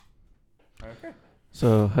Okay.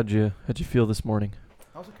 So how'd you feel this morning?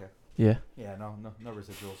 I was okay. Yeah. Yeah, no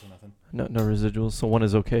residuals or nothing. No residuals. So one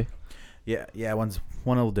is okay. Yeah, one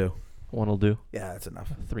will do. One will do. Yeah, that's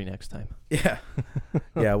enough. 3 next time. Yeah.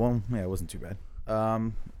 It wasn't too bad.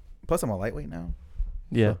 Plus I'm a lightweight now.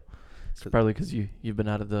 Yeah. So- It's probably because you've been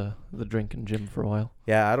out of the drinking gym for a while.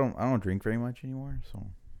 Yeah, I don't drink very much anymore, so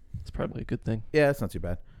It's probably a good thing. yeah, it's not too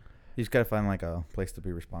bad. You just gotta find like a place to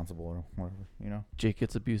be responsible or whatever, you know. Jake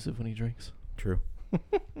gets abusive when he drinks. True.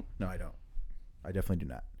 No, I don't. I definitely do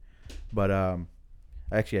not. But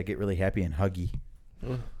actually, I get really happy and huggy.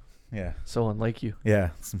 Ugh. Yeah. So unlike you.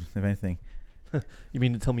 Yeah. If anything, You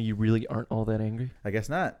mean to tell me you really aren't all that angry? I guess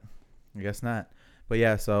not. But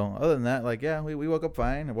yeah, so other than that, like, yeah, we woke up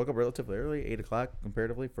fine. I woke up relatively early, 8:00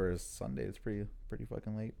 comparatively for a Sunday. It's pretty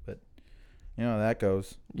fucking late, but you know how that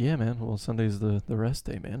goes. Yeah, man. Well, Sunday's the rest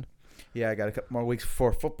day, man. Yeah, I got a couple more weeks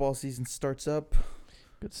before football season starts up.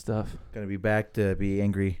 Good stuff. Gonna be back to be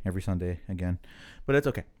angry every Sunday again, but it's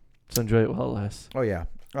okay. So enjoy it while it lasts. Oh yeah.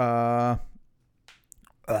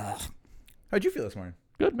 How'd you feel this morning?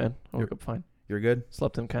 Good, man. I woke up fine. You're good.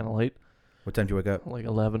 Slept in kind of late, What time did you wake up? like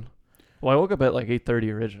 11. Well, I woke up at like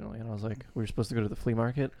 8:30 originally, and I was like, we were supposed to go to the flea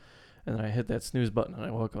market, and then I hit that snooze button, and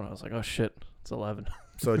I woke up, and I was like, oh shit, it's 11.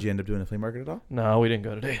 So did you end up doing the flea market at all? No, we didn't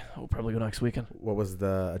go today. We'll probably go next weekend. What was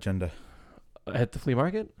the agenda? At the flea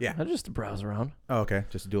market? Yeah. I just browse around. Oh, okay.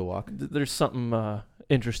 Just to do a walk. There's something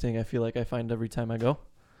interesting I feel like I find every time I go.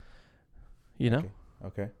 You know?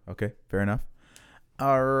 Okay. Fair enough.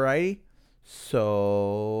 Alrighty.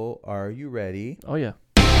 So, are you ready? Oh, yeah.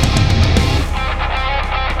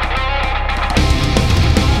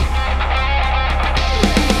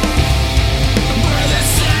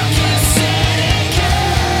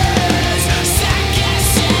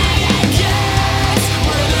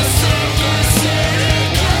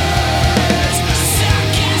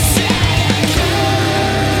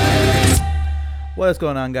 What is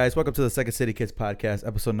going on, guys? Welcome to the Second City Kids Podcast,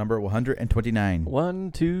 episode number 129.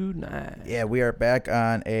 129. Yeah, we are back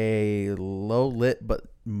on a low-lit but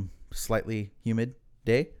slightly humid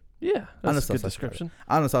day Yeah. On the That's a south good side of description.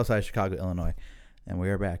 on the south side of Chicago, Illinois. And we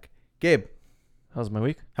are back. Gabe, How's my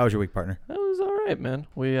week? how was your week, partner? That was all right, man.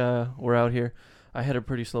 We're out here. I had a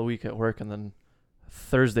pretty slow week at work, and then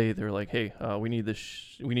Thursday they were like, "Hey, we need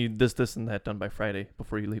this, and that done by Friday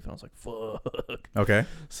before you leave." And I was like, "Fuck." Okay.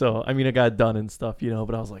 So I mean, it got done and stuff, you know.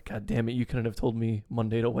 But I was like, "God damn it, you couldn't have told me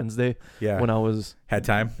Monday to Wednesday Yeah. when I Had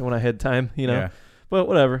time? had time, you know." Yeah. But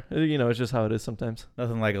whatever, you know, it's just how it is sometimes.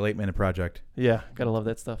 Nothing like a late-minute project Yeah, gotta love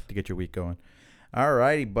that stuff. to get your week going. All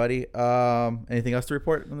righty, buddy. Anything else to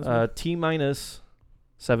report on this week? T minus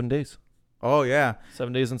 7 days. Oh, yeah.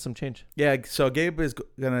 7 days and some change. Yeah, so Gabe is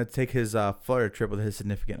going to take his Florida trip with his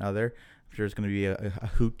significant other. I'm sure it's going to be a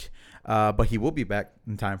hoot. But he will be back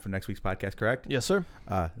in time for next week's podcast, correct? Yes, sir.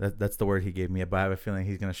 That's the word he gave me. But I have a feeling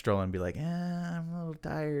he's going to stroll and be like, I'm a little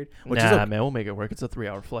tired. Which Nah, is okay. man, we'll make it work. It's a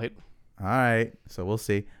 3-hour flight. All right, so we'll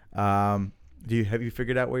see. Have you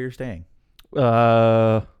figured out where you're staying?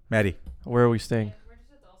 Maddie. Where are we staying? We're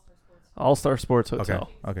just at the All-Star Sports. All-Star Sports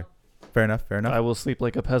Hotel. Okay. Fair enough. I will sleep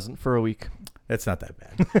like a peasant for a week. It's not that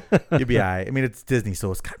bad. You'll be all right. I mean, it's Disney,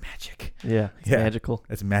 so it's got magic. Yeah, it's Yeah. magical.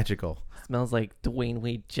 It's magical. Smells like Dwayne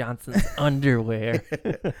Wade Johnson's underwear.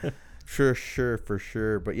 For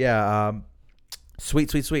sure. But yeah,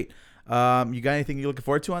 sweet. You got anything you're looking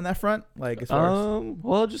forward to on that front? Like as far as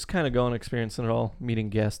Well, just kind of going, experiencing it all, meeting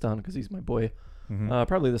Gaston because he's my boy. Mhm.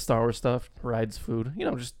 Probably the Star Wars stuff, rides, food. You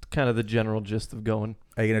know, just kind of the general gist of going.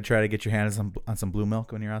 Are you gonna try to get your hands on some blue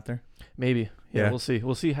milk when you're out there? Maybe. Yeah, Yeah. we'll see.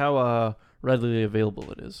 We'll see how readily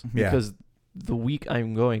available it is. Yeah. Because the week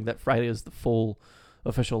I'm going, that Friday is the full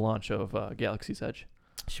official launch of Galaxy's Edge.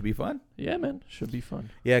 Should be fun. Yeah, man. Should be fun.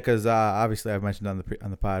 Yeah, because obviously I've mentioned on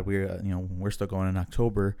the pod we're still going in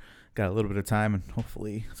October. Got a little bit of time, and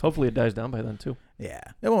hopefully Hopefully it dies down by then, too. yeah.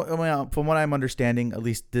 From what I'm understanding, at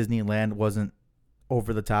least Disneyland wasn't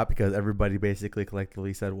over the top because everybody basically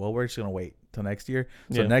collectively said, well, we're just going to wait till next year.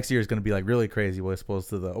 So Yeah. next year is going to be like really crazy as opposed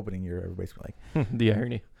to the opening year. Everybody's like, The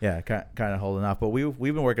irony. yeah, kind of holding off. But we've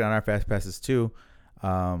been working on our fast passes too,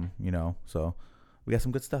 so we got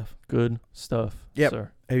some good stuff. Good stuff, Yep.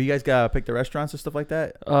 sir. Have you guys got to pick the restaurants and stuff like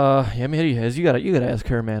that? Yeah, Maddie has. You gotta ask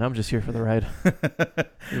her, man. I'm just here for the ride.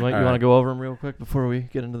 You want to go over them real quick before we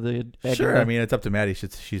get into the Sure. agenda? I mean, it's up to Maddie.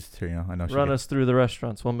 She's I know. Run us through the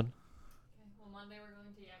restaurants, woman. Well, Monday we're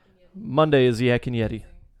going to Yak and Yeti. Monday is Yak and Yeti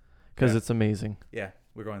because Yeah. it's amazing. Yeah,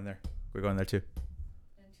 we're going there. We're going there too.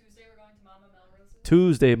 And Tuesday we're going to Mama Melrose's.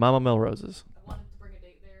 Tuesday, Mama Melrose's. I wanted to bring a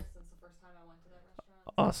date there since the first time I went to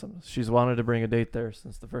that awesome. She's wanted to bring a date there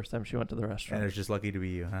since the first time she went to the And restaurant. it's just lucky to be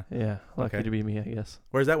you, huh? Yeah, lucky Okay. to be me, I guess.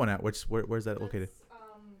 Where's that one at? Where's that located? That's,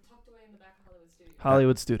 tucked away in the back of Hollywood Studios.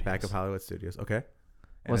 Hollywood Studios. Back of Hollywood Studios. Okay.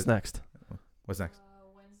 And What's next? What's next?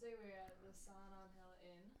 Wednesday we're at the Sauna Hill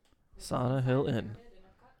Inn. which is Sauna inside Hill the Inn. Pyramid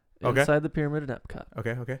in Epcot. Okay. Inside the pyramid at Epcot.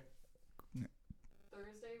 Okay. Okay.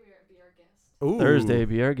 Thursday we're at Be Our Guest. Ooh. Thursday,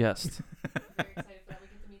 be our guest. Very excited for that. We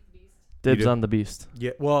get to meet the Beast. Dibs do? on the beast.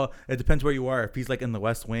 Yeah. Well, it depends where you are. If he's like in the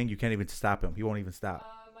West Wing, you can't even stop him. He won't even stop.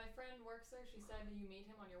 My friend works there. She said you meet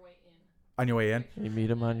him on your way in. On your way in. You meet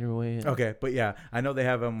him on your way in. Okay, but yeah, I know they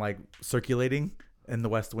have him like circulating in the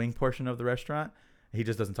West Wing portion of the restaurant. He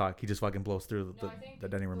just doesn't talk. He just fucking blows through No, I think the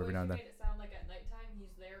dining room the every way now and she then. made it sound like at nighttime he's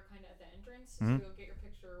there kind of at the entrance Mhm. to go get your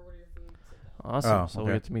picture, order your food, sit down. Awesome. Oh, So okay.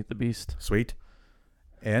 we get to meet the beast. Sweet.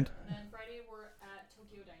 And And then Friday we're at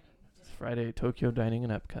Tokyo Dining. It's Friday, Tokyo Dining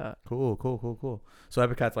in Epcot. cool. So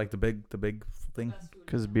Epcot's like the big thing. Best food in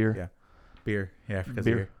Because town. beer. Yeah. Beer. Yeah, because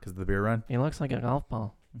Beer. of the beer run. He looks like a golf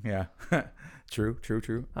ball. Yeah. True.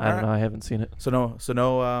 I don't know. I haven't seen it. So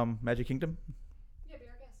no Magic Kingdom? Yeah, Be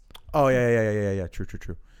Our Guest. Oh yeah.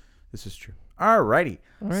 True. This is true. Alrighty.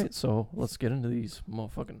 All right. So let's get into these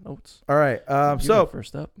motherfucking notes. All right. You So go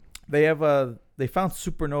first up they have they found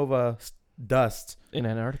supernova dust in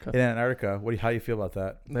Antarctica. in Antarctica. How do you feel about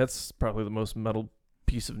that? That's probably the most metal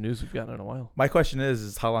piece of news we've gotten in a while. My question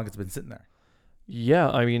is how long it's been sitting there? Yeah.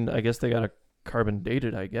 I mean, I guess they got to carbon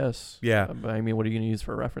dated, I guess. Yeah. But I mean, what are you going to use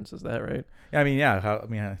for reference? Is that right? I mean,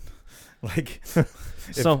 yeah. Like,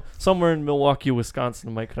 So somewhere in Milwaukee,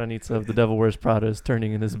 Wisconsin, Mike Kranitsa of The Devil Wears Prada is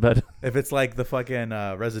turning in his bed. if it's like the fucking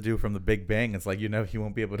residue from the Big Bang, it's like you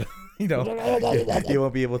won't be able to, you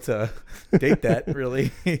won't be able to date that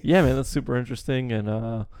really. Yeah, man, that's super interesting. And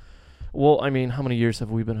well, I mean, how many years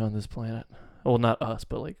have we been on this planet? Well, not us,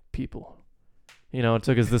 but like people. It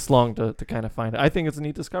took us this long to kind of find it. I think it's a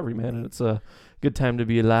neat discovery, man, and it's a good time to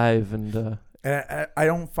be alive. And And I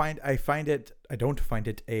don't find it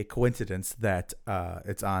a coincidence that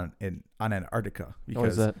it's on Antarctica what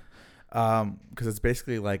is because that? because it's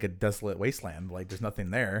basically like a desolate wasteland. Like there's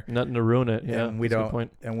nothing there, Nothing to ruin it. Yeah, and we that's a good don't,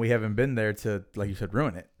 point. and we haven't been there to, like you said,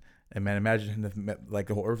 ruin it. And man, imagine if like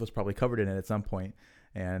the whole Earth was probably covered in it at some point,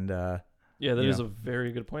 and Yeah, that you is know, a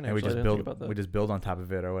very good point. and we Actually, just I didn't think about that. we just build on top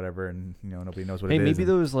of it or whatever, and nobody knows what Hey, it is. maybe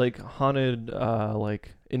and- those like haunted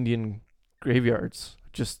like Indian graveyards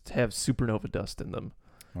just have supernova dust in them,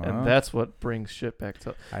 and that's what brings shit back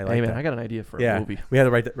to. I like Hey man, that. I got an idea for Yeah. a movie. We had to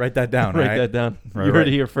write that down. Write right? that down. Right, You heard right.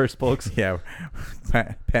 it here first, folks. Yeah,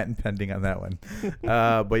 patent pending on that one.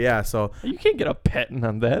 But yeah, so You can't get a patent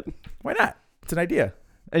on that. why not? It's an idea.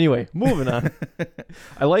 Anyway, moving on.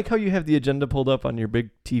 I like how you have the agenda pulled up on your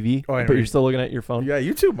big TV, Oh, I but know. you're still looking at your phone. Yeah,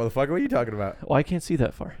 you too, motherfucker. What are you talking about? Oh, I can't see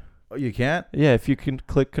that far. Oh, you can't? Yeah, if you can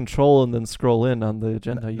click Control and then scroll in on the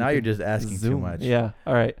agenda. Now you you're can just asking too zoom. much. Yeah.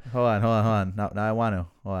 All right. Hold on. Now I want to.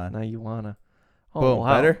 Hold on. Now you wanna. Oh, Boom,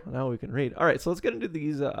 wow. better? Now we can read. All right, so let's get into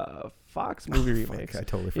these Fox movie Fuck, remakes. I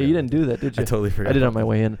totally Yeah, forgot. you didn't do that, did I you? totally forgot. I did on my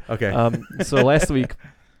way in. Okay. So last week,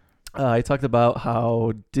 I talked about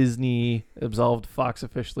how Disney absolved Fox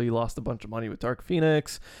officially, lost a bunch of money with Dark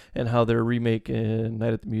Phoenix, and how they're remaking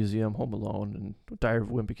Night at the Museum, Home Alone, and Diary of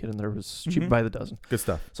a Wimpy Kid, and there was cheap Mhm. by the dozen. Good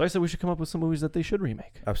stuff. So I said we should come up with some movies that they should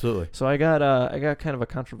remake. Absolutely. So I got kind of a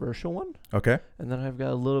controversial one, Okay. and then I've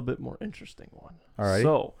got a little bit more interesting one. Alrighty.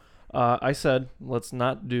 So I said let's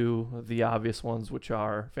not do the obvious ones, which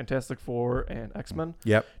are Fantastic Four and X-Men,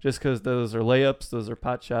 Yep. just because those are layups, those are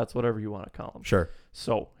pot shots, whatever you want to call them. Sure.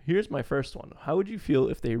 So here's my first one. How would you feel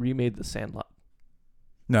if they remade The Sandlot?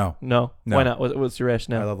 No. No? No. Why not? What's your I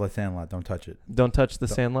rationale? love the Sandlot. Don't touch it. Don't touch The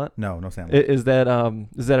Don't- Sandlot? No Sandlot. Is that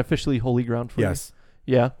officially holy ground for you? Yes.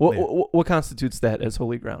 Yeah. What, Yeah. what constitutes that as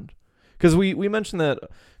holy ground? Because we mentioned that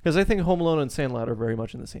because I think Home Alone and Sandlot are very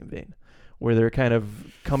much in the same vein, where they're kind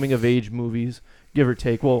of coming of age movies, give or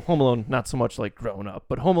take. Well, Home Alone not so much like grown up,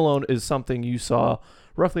 but Home Alone is something you saw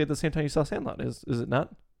roughly at the same time you saw Sandlot. Is it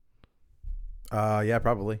not? Yeah,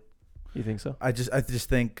 probably. You think so? I just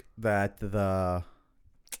think that the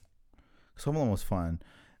Home Alone was fun,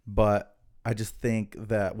 but I just think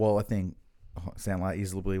that I think Sandlot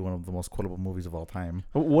easily one of the most quotable movies of all time.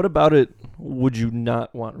 What about it would you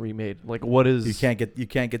not want remade? Like what is You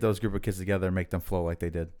can't get those group of kids together and make them flow like they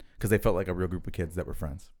did because they felt like a real group of kids that were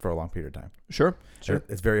friends for a long period of time. Sure.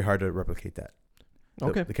 It's very hard to replicate that.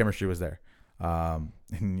 Okay. The chemistry was there. And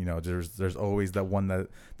there's always that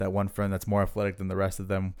one friend that's more athletic than the rest of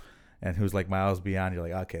them and who's like miles beyond. You're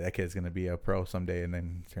like, okay, that kid's going to be a pro someday. And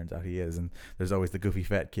then turns out he is. And there's always the goofy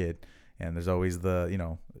fat kid. And there's always the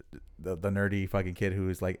the nerdy fucking kid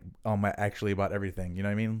who's like actually about everything. You know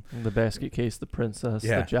what I mean? The basket case, the princess,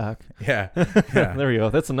 Yeah. the jock. Yeah. Yeah. There we go.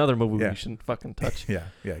 That's another movie Yeah. we shouldn't fucking touch. Yeah.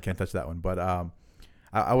 Can't touch that one. But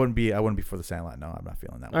I wouldn't be for the Sandlot. No, I'm not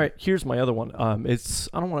feeling that one. All right, here's my other one. It's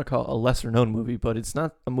I don't want to call it a lesser known movie, but it's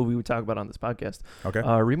not a movie we talk about on this podcast. Okay.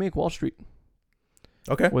 Remake Wall Street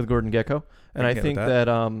Okay. with Gordon Gekko, and I I can get think with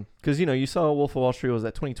that because you saw Wolf of Wall Street was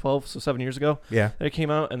that 2012, so 7 years ago Yeah. that it came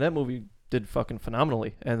out, and that movie did fucking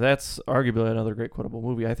phenomenally, and that's arguably another great quotable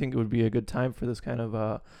movie. I think it would be a good time for this kind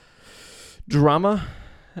of drama.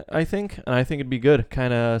 I think it'd be good,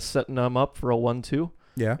 kind of setting them up for a 1-2.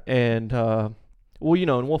 Yeah. And well,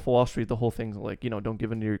 in Wolf of Wall Street, the whole thing's like, don't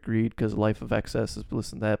give in to your greed because life of excess is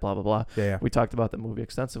this and that, blah blah blah. Yeah. We talked about that movie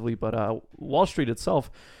extensively, but Wall Street itself,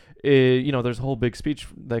 there's a whole big speech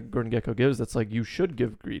that Gordon Gekko gives that's like, you should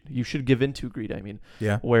give greed, you should give into greed. I mean,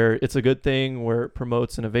 Yeah. where it's a good thing, where it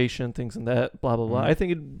promotes innovation, things and that, blah blah blah. Mhm. I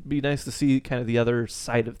think it'd be nice to see kind of the other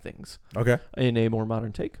side of things Okay. in a more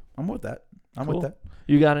modern take. I'm with that. I'm Cool. with that.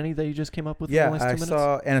 You got any that you just came up with? Yeah. in the last I 2 minutes?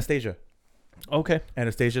 saw Anastasia. Okay.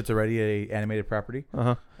 Anastasia. It's already a animated property,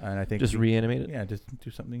 and I think Just reanimate it. yeah, just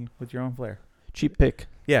do something with your own flair. Cheap pick.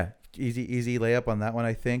 Yeah, easy layup on that one.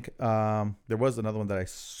 I think there was another one that I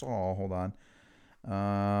saw. Hold on.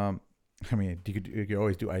 I mean, you could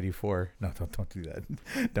always do ID4. No, don't do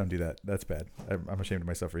that. Don't do that. That's bad. I'm ashamed of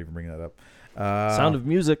myself for even bringing that up. Sound of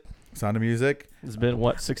Music. Sound of Music. It's been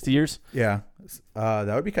what, 60 years? Yeah,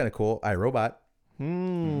 that would be kind of cool. iRobot. I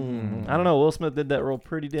don't know. Will Smith did that role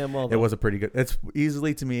pretty damn well, though. It was a pretty good. It's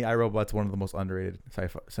easily to me, iRobot's one of the most underrated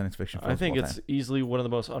sci-fi science fiction films. I think of all it's time. easily one of the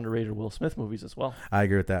most underrated Will Smith movies as well. I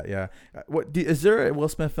agree with that. Yeah. Is there a Will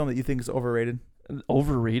Smith film that you think is overrated?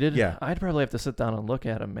 Overrated? Yeah. I'd probably have to sit down and look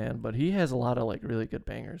at him, man. But he has a lot of like really good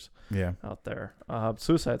bangers Yeah. out there.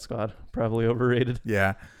 Suicide Squad, probably overrated.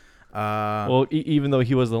 Yeah. Well, even though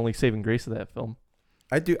he was the only saving grace of that film.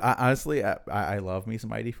 I do. Honestly, I love me some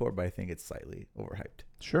ID4, but I think it's slightly overhyped.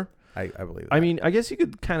 Sure. I believe that. I mean, I guess you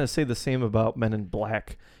could kind of say the same about Men in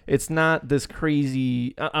Black. It's not this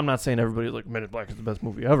crazy. I'm not saying everybody's like Men in Black is the best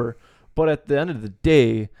movie ever, but at the end of the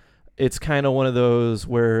day, it's kind of one of those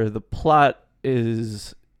where the plot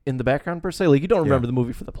is in the background per se. Like you don't remember the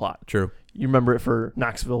movie for the plot. True. You remember it for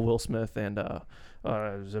Knoxville, Will Smith, and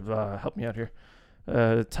help me out here,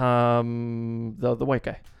 Tom, the white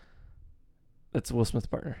guy. That's Will Smith's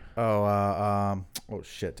partner. Oh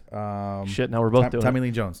shit. Shit, now we're both doing Tommy it.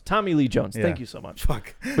 Lee Jones. Tommy Lee Jones. Yeah. Thank you so much.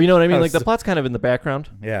 Fuck. But you know what I mean? Like the So- plot's kind of in the background,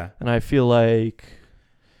 Yeah. and I feel like,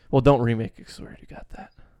 well, don't remake it 'cause we already got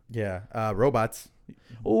that. Yeah. Robots.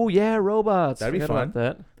 Oh yeah, robots. That'd be Forgot about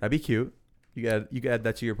that. That'd be cute. You could add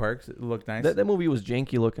that to your parks. It looked nice. That movie was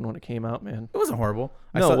janky looking when it came out, man. It wasn't horrible.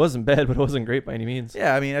 No, it wasn't bad, but it wasn't great by any means.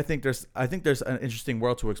 Yeah, I mean, I think there's an interesting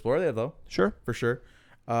world to explore there, though, Sure. for sure.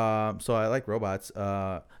 So I like robots.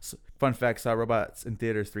 Fun fact: saw robots in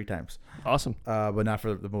theaters 3 times, Awesome. but not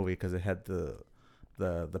for the movie because it had the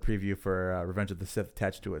preview for Revenge of the Sith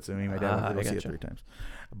attached to it. So me and my dad went to go I see it gotcha. 3 times.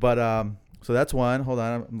 But so that's one. Hold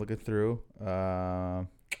on, I'm looking through. Well,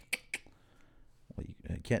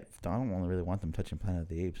 I can't. I don't really want them touching Planet of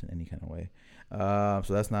the Apes in any kind of way.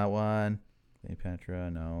 So that's not one.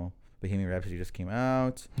 Cleopatra, no. Bohemian Rhapsody just came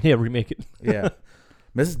out. Yeah, remake it. Yeah.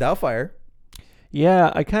 Mrs. Doubtfire.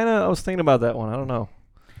 Yeah, I was thinking about that one. I don't know.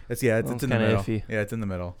 It's That in one's the kinda middle. iffy. Yeah, it's in the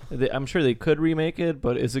middle. I'm sure they could remake it,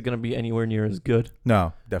 but is it going to be anywhere near as good?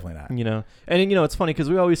 No, definitely not. And it's funny because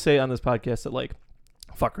we always say on this podcast that like,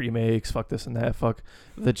 fuck remakes, fuck this and that, fuck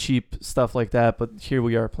the cheap stuff like that. But here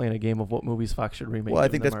we are playing a game of what movies Fox should remake. Well, I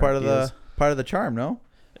giving think them that's our part of the charm, no?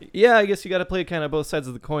 ideas. Yeah, I guess you got to play kind of both sides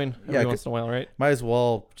of the coin every Yeah, once in a while, right? Might as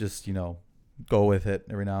well just, go with it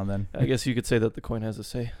every now and then. I guess you could say that the coin has a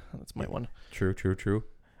say. That's my one. True.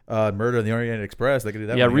 Murder on the Orient Express. They could do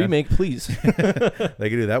that Yeah, one again. remake, please. They could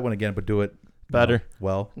do that one again, but do it Better.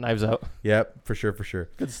 Well. Knives Out. Yep, for sure.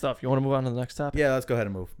 Good stuff. You want to move on to the next topic? Yeah, let's go ahead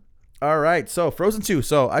and move. All right, so Frozen 2.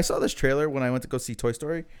 So I saw this trailer when I went to go see Toy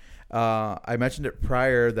Story. I mentioned it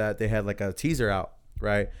prior that they had like a teaser out,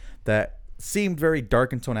 right? That seemed very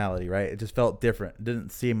dark in tonality, right? It just felt different. It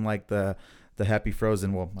didn't seem like the happy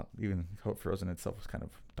Frozen. Well, even Frozen itself was kind of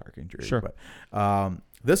dark and dreary. Sure. But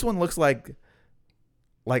this one looks like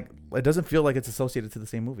it doesn't feel like it's associated to the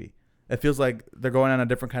same movie. It feels like they're going on a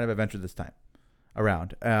different kind of adventure this time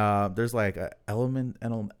around. There's like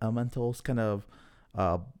elementals kind of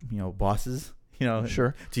bosses,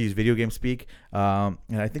 Sure. to use video game speak. And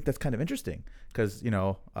I think that's kind of interesting because,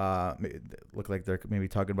 look like they're maybe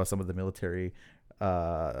talking about some of the military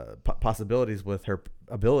possibilities with her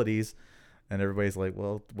abilities. And everybody's like,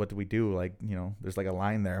 well, what do we do? Like, there's like a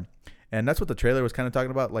line there. And that's what the trailer was kind of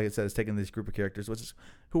talking about. Like it said, it's taking these group of characters,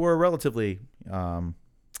 who are relatively,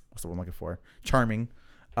 what's the word I'm looking for? Charming,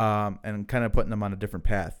 and kind of putting them on a different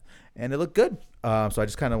path. And it looked good. So I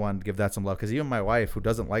just kind of wanted to give that some love because even my wife, who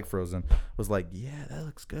doesn't like Frozen, was like, yeah, that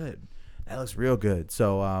looks good. That looks real good.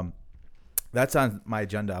 So that's on my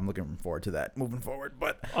agenda. I'm looking forward to that moving forward.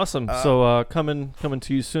 But Awesome. So coming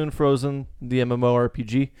to you soon, Frozen, the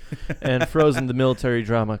MMORPG, and Frozen, the military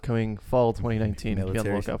drama, coming fall 2019. Be on the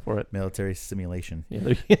Military- lookout for it. military simulation.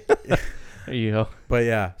 Yeah, there you go. But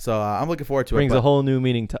yeah, so I'm looking forward to Brings it. a But whole new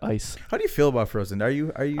meaning to ice. how do you feel about Frozen? Are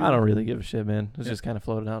you? I don't really give a shit, man. It's Yeah. just kind of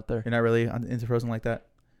floating out there. You're not really into Frozen like that?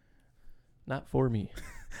 Not for me.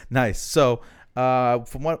 Nice. So,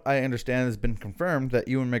 from what I understand, it's been confirmed that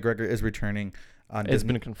Ewan McGregor is returning on It's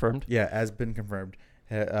Disney. been confirmed. Yeah, has been confirmed.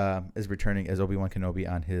 Is returning as Obi-Wan Kenobi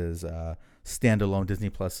on his standalone Disney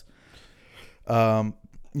Plus,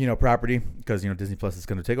 property because Disney Plus is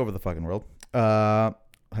going to take over the fucking world.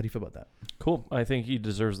 How do you feel about that? Cool. I think he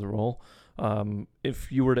deserves the role.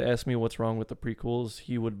 If you were to ask me what's wrong with the prequels,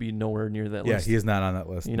 he would be nowhere near that Yeah, list. he is not on that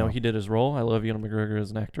list. no. He did his role. I love Ewan McGregor as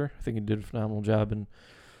an actor. I think he did a phenomenal job, and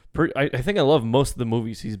I think I love most of the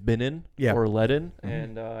movies he's been in Yeah. or led in.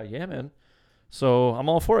 Mhm. And yeah, man. So I'm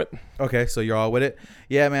all for it. Okay, so you're all with it.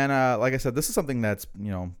 Yeah, man. Like I said, this is something that's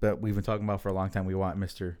that we've been talking about for a long time. We want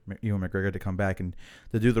Mr. Ewan McGregor to come back and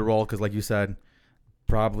to do the role because, like you said,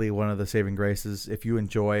 probably one of the saving graces. If you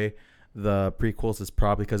enjoy the prequels, it's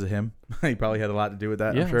probably because of him. He probably had a lot to do with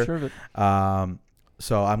that. Yeah, I'm sure. of it.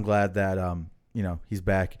 So I'm glad that he's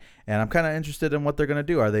back, and I'm kind of interested in what they're gonna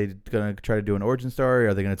do. Are they gonna try to do an origin story?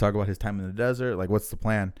 Are they gonna talk about his time in the desert? Like, what's the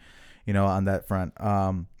plan? On that front.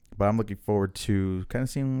 But I'm looking forward to kind of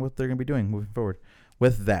seeing what they're gonna be doing moving forward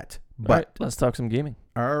with that. All But right, let's talk some gaming.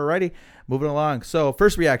 alrighty, moving along. So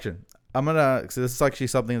first reaction, so this is actually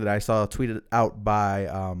something that I saw tweeted out by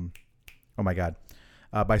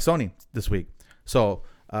by Sony this week. So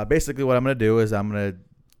basically, what I'm gonna do is I'm gonna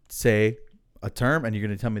say a term, and you're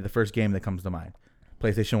gonna tell me the first game that comes to mind.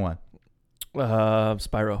 PlayStation 1,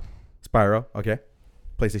 Spyro. Spyro. Okay.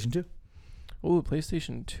 PlayStation 2. Ooh,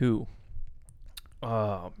 PlayStation 2.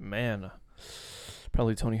 Oh, man.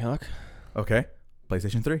 Probably Tony Hawk. Okay.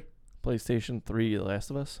 PlayStation 3. PlayStation 3, The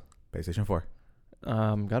Last of Us. PlayStation 4.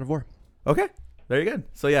 God of War. Okay. Very good.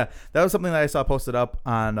 So yeah, that was something that I saw posted up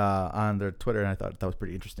on their Twitter, and I thought that was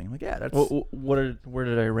pretty interesting. Like, yeah, that's Where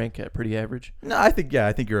did I rank at? Pretty average? no. I think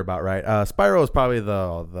you're about right. Spyro is probably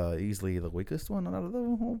the easily the weakest one out of the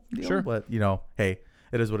whole deal. Sure. But hey,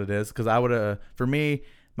 it is what it is. Because I would for me,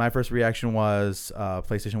 my first reaction was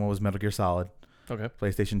PlayStation 1 was Metal Gear Solid. Okay.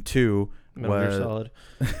 PlayStation 2 Metal was Gear Solid.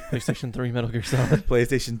 PlayStation 3, Metal Gear Solid.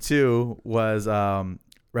 PlayStation 2 was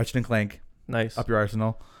Ratchet and Clank, Nice. Up Your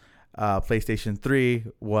Arsenal. PlayStation 3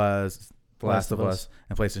 was The Last of Us,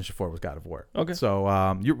 and PlayStation 4 was God of War. Okay. So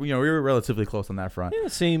we were relatively close on that front. Yeah,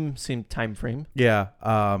 same time frame. Yeah.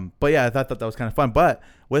 But yeah, I thought that was kind of fun. But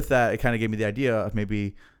with that, it kind of gave me the idea of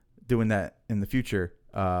maybe doing that in the future.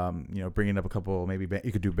 Bringing up a couple, maybe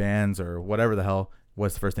you could do bands or whatever the hell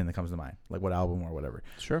was the first thing that comes to mind, like what album or whatever.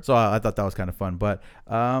 Sure. So I thought that was kind of fun. But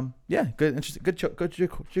yeah, good, interesting, good.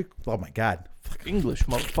 Oh my God, English,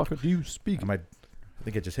 motherfucker. Do you speak? I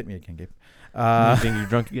think it just hit me again, Gabe. You think you're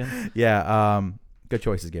drunk again? Yeah. Good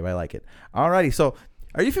choices, Gabe. I like it. Alrighty. So,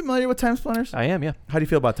 are you familiar with Time Splitters? I am, yeah. How do you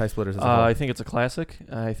feel about Time Splitters as a whole? I think it's a classic.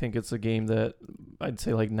 I think it's a game that I'd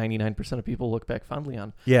say like 99% of people look back fondly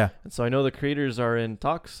on. Yeah. And so I know the creators are in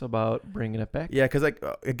talks about bringing it back. Yeah, because I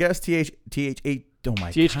guess THQ. Oh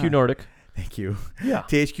my THQ God. Nordic. Thank you. Yeah.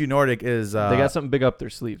 THQ Nordic is they got something big up their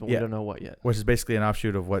sleeve, and yeah. we don't know what yet. which is basically an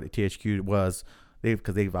offshoot of what THQ was.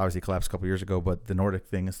 Because they've obviously collapsed a couple years ago, but the Nordic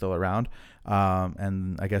thing is still around.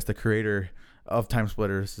 And I guess the creator of Time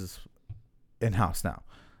Splitters is in house now,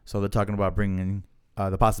 so they're talking about bringing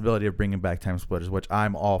the possibility of bringing back Time Splitters, which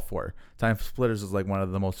I'm all for. Time Splitters is like one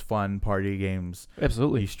of the most fun party games.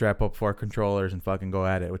 Absolutely. You strap up 4 controllers and fucking go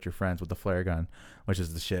at it with your friends with the flare gun, which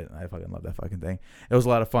is the shit. I fucking love that fucking thing. It was a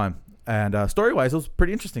lot of fun, and story wise, it was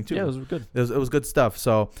pretty interesting too. Yeah, it was good. It was good stuff.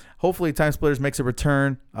 So hopefully, Time Splitters makes a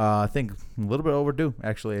return. I think a little bit overdue,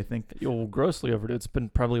 actually. I think. You'll grossly overdue. It's been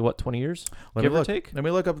probably, 20 years? Let Give me or look. take? Let me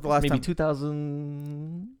look up the last Maybe time.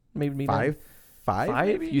 2000, maybe Five, Five?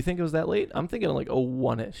 maybe? You think it was that late? I'm thinking like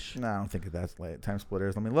 01-ish. No, I don't think that's late. Time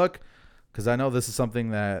Splitters. Let me look, because I know this is something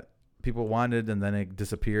that people wanted and then it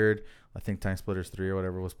disappeared. I think Time Splitters 3 or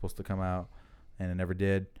whatever was supposed to come out, and it never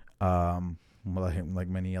did. Like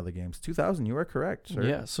many other games. 2000. You are correct, sir.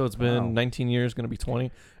 Yeah, so it's been Wow. 19 years, going to be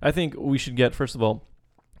 20. I think we should get, first of all,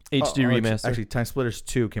 HD remaster. Actually, Time Splitters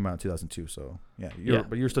 2 came out in 2002. So yeah, Yeah.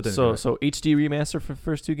 but you're still doing So HD remaster for the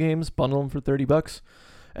first 2 games, bundle them for $30.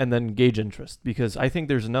 and then gauge interest, because I think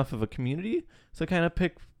there's enough of a community to kind of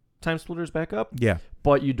pick Time Splitters back up, Yeah.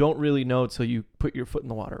 but you don't really know till you put your foot in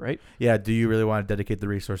the water, right? Yeah. Do you really want to dedicate the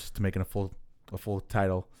resources to making a full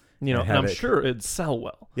title? You know, And and have I'm it- sure it'd sell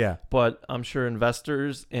well, Yeah. but I'm sure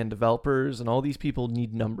investors and developers and all these people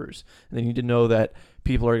need numbers, and they need to know that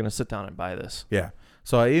people are going to sit down and buy this. Yeah.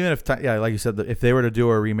 So even if, like you said, if they were to do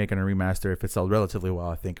a remake and a remaster, if it sells relatively well,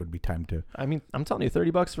 I think it would be time to. I mean, I'm telling you,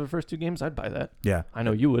 $30 for the first 2 games, I'd buy that. Yeah. I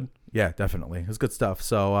know you would. Yeah, definitely. It's good stuff.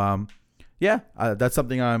 So, yeah, that's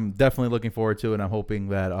something I'm definitely looking forward to, and I'm hoping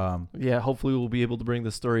that, Yeah, hopefully we'll be able to bring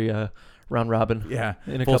the story round robin yeah,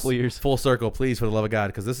 in a full couple of years. full circle, please, for the love of God,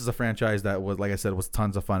 because this is a franchise that was, like I said, was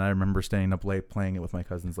tons of fun. I remember staying up late playing it with my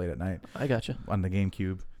cousins late at night I gotcha. on the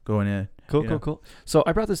GameCube, going in. Cool, You cool, know. cool. So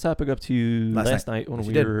I brought this topic up to you last night when Yes,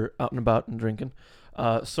 you we did. were out and about and drinking.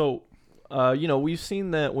 You know, we've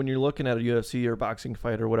seen that when you're looking at a UFC or boxing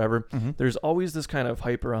fight or whatever, Mm-hmm. there's always this kind of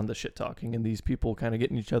hype around the shit talking and these people kind of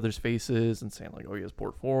getting each other's faces and saying like, oh, he has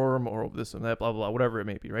poor form or this and that, blah, blah, blah, whatever it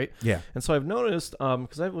may be, right? Yeah. And so I've noticed,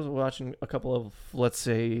 because I was watching a couple of, let's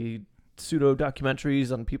say, pseudo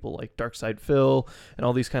documentaries on people like Darkside Phil and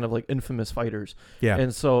all these kind of like infamous fighters. Yeah.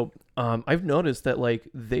 And so I've noticed that like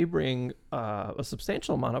they bring a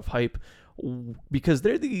substantial amount of hype because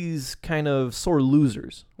they're these kind of sore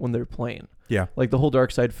losers when they're playing. Yeah. Like the whole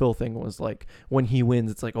Darkside Phil thing was like when he wins,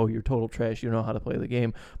 it's like, oh, you're total trash. You don't know how to play the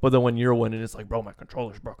game. But then when you're winning, it's like, bro, my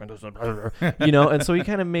controller's broken. You know, and so he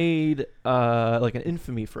kind of made like an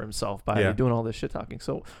infamy for himself by Yeah. doing all this shit talking.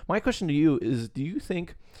 So my question to you is, do you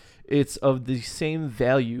think it's of the same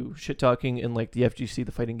value, shit talking in like the FGC,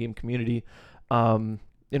 the fighting game community,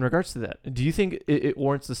 in regards to that? Do you think it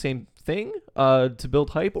warrants the same thing to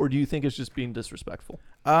build hype, or do you think it's just being disrespectful?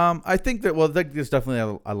 I think that, well, there's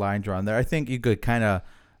definitely a line drawn there. I think you could kind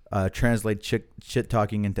of translate shit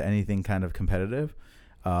talking into anything kind of competitive.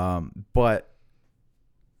 But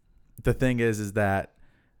the thing is that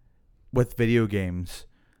with video games,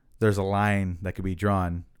 there's a line that could be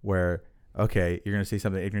drawn where, okay, you're going to say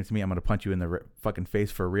something ignorant to me, I'm going to punch you in the fucking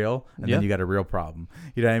face for real, and Yeah. then you got a real problem.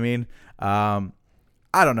 You know what I mean?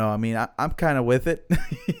 I don't know. I mean, I'm kind of with it.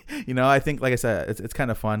 You know, I think, like I said, it's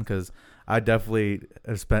kind of fun because I definitely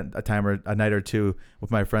have spent a night or two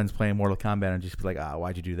with my friends playing Mortal Kombat and just be like,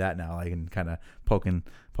 why'd you do that now? Like, and kind of poking.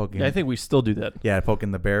 Yeah, I think we still do that. Yeah,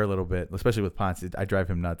 poking the bear a little bit, especially with Ponce. I drive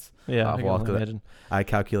him nuts. Yeah, I can Well, only 'cause imagine. I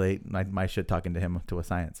calculate my shit talking to him to a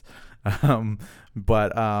science.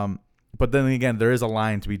 But then again, there is a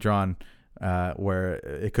line to be drawn where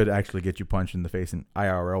it could actually get you punched in the face in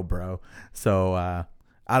IRL, bro. So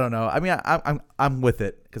I don't know. I mean, I'm with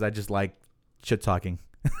it because I just like shit talking.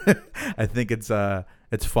 I think it's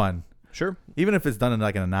fun. Sure. Even if it's done in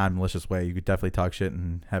like in a non-malicious way, you could definitely talk shit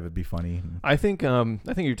and have it be funny. I think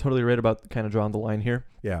you're totally right about kind of drawing the line here.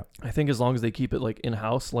 Yeah. I think as long as they keep it like in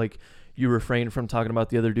house, like you refrain from talking about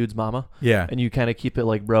the other dude's mama, Yeah. and you kind of keep it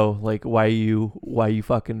like, bro, like why you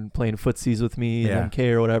fucking playing footsies with me Yeah. and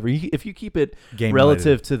MK or whatever. If you keep it Game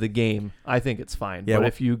relative to the game, I think it's fine. Yeah, but well-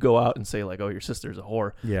 if you go out and say like, oh, your sister's a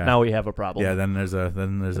whore, Yeah. now we have a problem. Yeah. Then there's a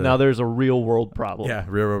Now there's a real world problem. yeah,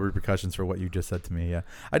 real world repercussions for what you just said to me. Yeah,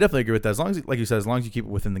 I definitely agree with that. As long as, like you said, as long as you keep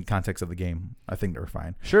it within the context of the game, I think they're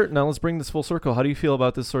fine. Sure. Now let's bring this full circle. How do you feel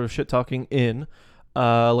about this sort of shit talking in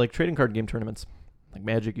like trading card game tournaments, like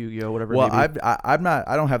Magic, Yu-Gi-Oh, whatever? Well, it may be?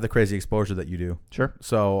 I don't have the crazy exposure that you do. Sure.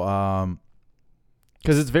 So,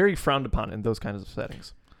 Because it's very frowned upon in those kinds of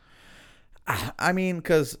settings. I mean,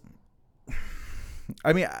 because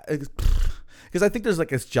I think there's like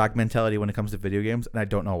this jock mentality when it comes to video games, and I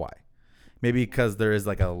don't know why. Maybe because there is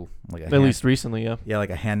like a At least recently, yeah. yeah, like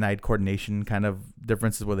a hand-eye coordination kind of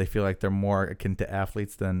differences where they feel like they're more akin to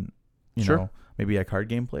athletes than Sure. know, maybe a card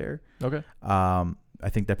game player. Okay. I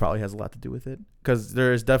think that probably has a lot to do with it because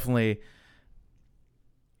there is definitely.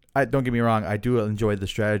 Don't get me wrong, I do enjoy the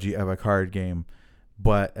strategy of a card game,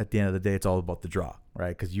 but at the end of the day, it's all about the draw, right?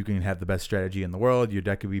 Because you can have the best strategy in the world, your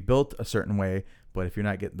deck could be built a certain way, but if you're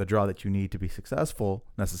not getting the draw that you need to be successful,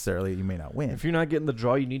 necessarily, you may not win. If you're not getting the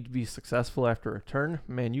draw you need to be successful after a turn,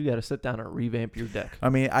 man, you got to sit down and revamp your deck. I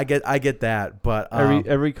mean, I get that, but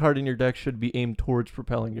Every card in your deck should be aimed towards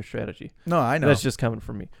propelling your strategy. no, I know. That's just coming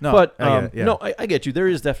from me. No, but I get it, yeah. no, I get you. There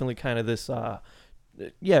is definitely kind of this.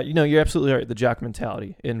 Yeah, you're absolutely right. The jock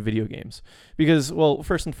mentality in video games, because, well,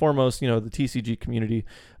 first and foremost, the TCG community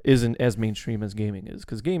isn't as mainstream as gaming is,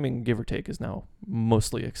 because gaming, give or take, is now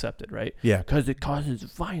mostly accepted, right? Yeah. Because it causes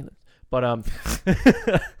violence. But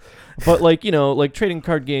but like like trading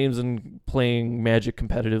card games and playing Magic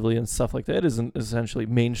competitively and stuff like that isn't essentially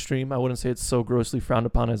mainstream. I wouldn't say it's so grossly frowned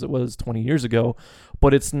upon as it was 20 years ago,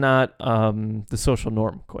 but it's not the social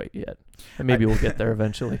norm quite yet. And maybe we'll get there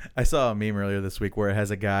eventually. I saw a meme earlier this week where it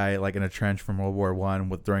has a guy like in a trench from World War I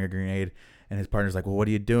with throwing a grenade, and his partner's like, "Well, what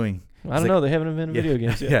are you doing?" I don't know. They haven't invented video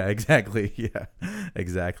games yet. Yeah, exactly. Yeah,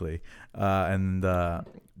 exactly. And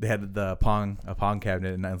they had a pong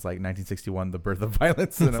cabinet, and it's like 1961, the birth of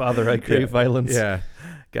violence. And, Father, I crave violence. Yeah,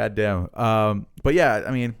 goddamn. But yeah,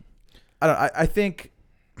 I mean, I think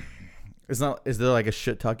it's not. Is there like a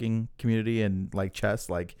shit talking community in like chess?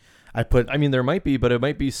 Like, I mean, there might be, but it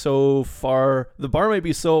might be so far. The bar might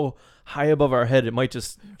be so high above our head. It might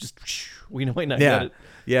just we might not get it.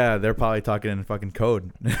 Yeah, they're probably talking in fucking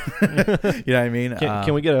code. You know what I mean?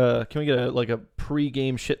 Can we get a like a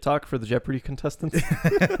pre-game shit talk for the Jeopardy contestants?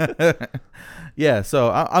 Yeah,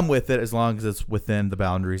 so I'm with it as long as it's within the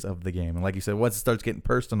boundaries of the game. And like you said, once it starts getting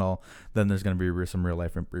personal, then there's going to be some real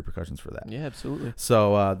life repercussions for that. Yeah, absolutely.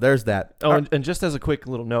 So there's that. Oh, and just as a quick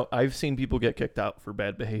little note, I've seen people get kicked out for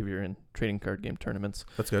bad behavior in trading card game tournaments.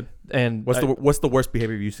 That's good. And what's the worst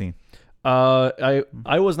behavior you've seen? I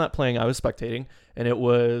was not playing. I was spectating, and it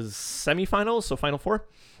was semifinals, so Final Four.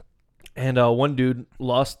 And one dude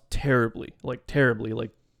lost terribly, like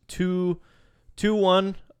 2-1.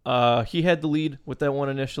 He had the lead with that one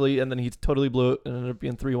initially, and then he totally blew it and ended up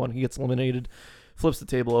being 3-1. He gets eliminated, flips the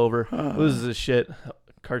table over, loses his shit.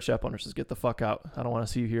 Card shop owner says, "Get the fuck out. I don't want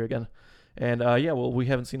to see you here again." And we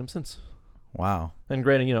haven't seen him since. Wow. And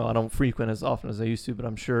granted, I don't frequent as often as I used to, but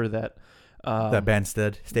I'm sure that that band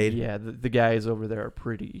stayed. Yeah, the guys over there are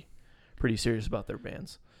pretty serious about their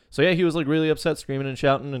bands. So yeah, he was like really upset, screaming and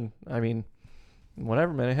shouting, and I mean,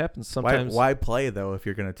 whatever, man, it happens sometimes. Why play though if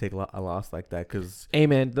you're gonna take a loss like that? Because hey,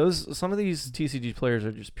 man, some of these TCG players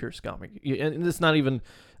are just pure scummy, and it's not even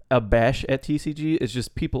a bash at TCG. It's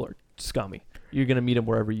just people are scummy. You're gonna meet them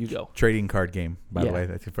wherever you go. Trading card game, by the way.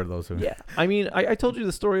 That's for those who. Yeah, I mean, I told you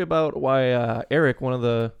the story about why Eric, one of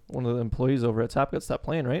the employees over at Top Gun, stopped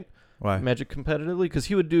playing, right? Why? Magic competitively, because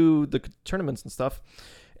he would do the tournaments and stuff.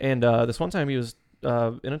 And this one time he was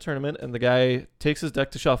in a tournament, and the guy takes his deck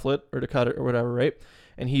to shuffle it or to cut it or whatever, right?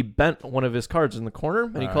 And he bent one of his cards in the corner,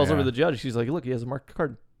 and he calls over the judge. He's like, "Look, he has a marked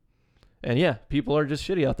card." And yeah, people are just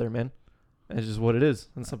shitty out there, man. It's just what it is.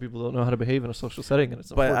 And some people don't know how to behave in a social setting, and it's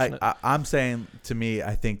unfortunate. But I'm saying, to me,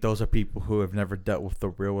 I think those are people who have never dealt with the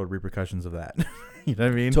real world repercussions of that. You know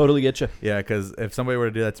what I mean? Totally get you. Yeah, because if somebody were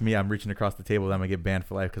to do that to me, I'm reaching across the table, then I'm going to get banned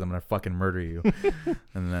for life because I'm going to fucking murder you.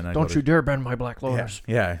 And then don't you dare bend my black lawyers.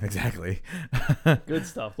 Yeah, exactly. Good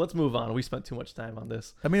stuff. Let's move on. We spent too much time on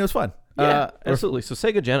this. I mean, it was fun. Yeah, absolutely. So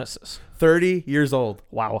Sega Genesis. 30 years old.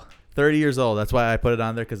 Wow. 30 years old. That's why I put it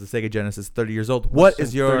on there, because the Sega Genesis is 30 years old. What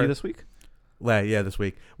is your... 30 this week? Yeah, this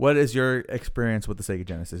week. What is your experience with the Sega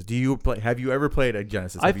Genesis? Have you ever played a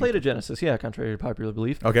Genesis? I played a Genesis, yeah, contrary to popular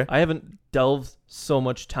belief. Okay. I haven't delved so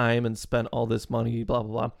much time and spent all this money, blah,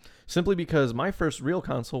 blah, blah, simply because my first real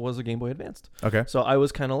console was a Game Boy Advanced. Okay. So I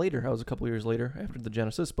was kind of later. I was a couple years later after the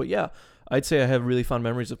Genesis. But yeah, I'd say I have really fond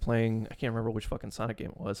memories of playing, I can't remember which fucking Sonic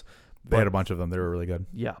game it was. They had a bunch of them. They were really good.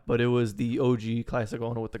 Yeah, but it was the OG classic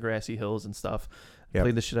one with the grassy hills and stuff. Yep.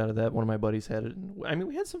 Played the shit out of that. One of my buddies had it. I mean,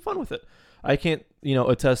 we had some fun with it. I can't,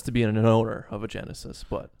 attest to being an owner of a Genesis,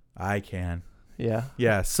 but I can. Yeah.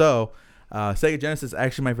 Yeah. So, Sega Genesis is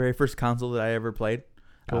actually my very first console that I ever played.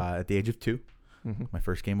 Cool. At the age of 2. Mm-hmm. My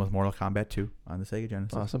first game was Mortal Kombat 2 on the Sega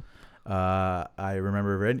Genesis. Awesome. I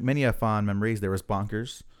remember many fond memories. There was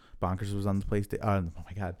Bonkers. Bonkers was on the PlayStation. Oh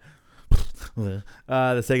my god. The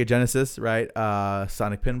Sega Genesis, right?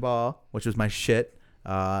 Sonic Pinball, which was my shit.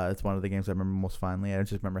 It's one of the games I remember most fondly. I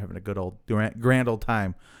just remember having a good old grand old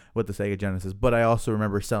time with the Sega Genesis. But I also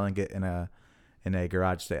remember selling it in a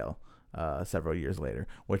garage sale several years later,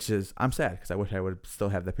 which is, I'm sad because I wish I would still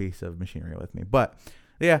have the piece of machinery with me. But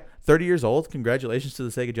yeah, 30 years old. Congratulations to the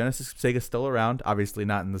Sega Genesis. Sega's still around. Obviously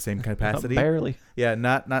not in the same capacity. Barely. Yeah,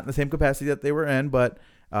 not in the same capacity that they were in, but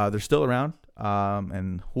they're still around.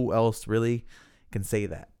 And who else really can say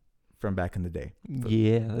that from back in the day?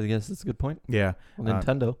 Yeah, I guess that's a good point. Yeah. Well,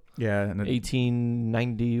 Nintendo. Yeah.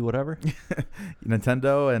 1890, whatever.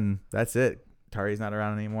 Nintendo, and that's it. Atari's not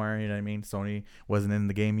around anymore. You know what I mean? Sony wasn't in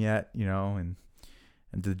the game yet, and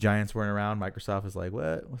the Giants weren't around. Microsoft is like,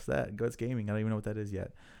 what's that? What's gaming? I don't even know what that is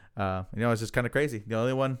yet. It's just kind of crazy. The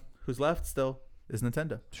only one who's left still is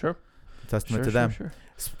Nintendo. Sure. Testament to them. Sure.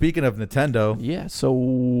 Speaking of Nintendo. Yeah,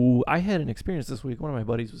 so I had an experience this week. One of my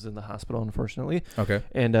buddies was in the hospital, unfortunately. Okay.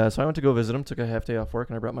 And so I went to go visit him, took a half day off work,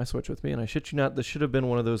 and I brought my Switch with me. And I shit you not, this should have been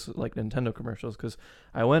one of those like Nintendo commercials, because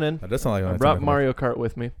I went in, That does sound like I brought Mario Kart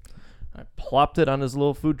with me. I plopped it on his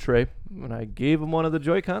little food tray, and I gave him one of the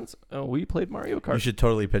Joy-Cons, and we played Mario Kart. You should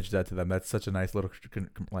totally pitch that to them. That's such a nice little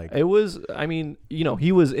like. It was, I mean,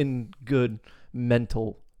 he was in good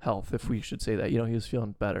mental health, if we should say that. He was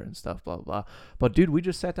feeling better and stuff, blah, blah, blah. But, dude, we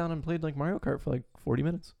just sat down and played, like, Mario Kart for, like, 40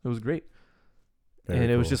 minutes. It was great.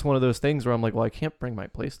 It was just one of those things where I'm like, well, I can't bring my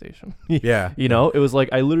PlayStation. Yeah. It was like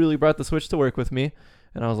I literally brought the Switch to work with me,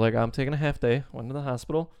 and I was like, I'm taking a half day, went to the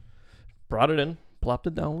hospital, brought it in, plopped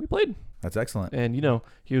it down, we played. That's excellent. And,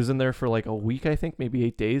 he was in there for like a week, I think, maybe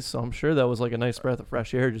 8 days. So I'm sure that was like a nice breath of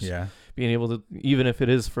fresh air. Just being able to, even if it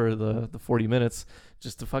is for the 40 minutes,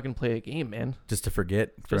 just to fucking play a game, man. Just to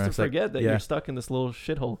forget. Just to forget that you're stuck in this little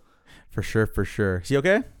shithole. For sure. Is he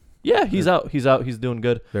okay? Yeah, he's out. He's doing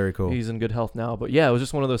good. Very cool. He's in good health now. But yeah, it was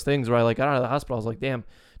just one of those things where I got out of the hospital. I was like, damn,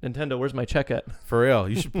 Nintendo, where's my check at? For real.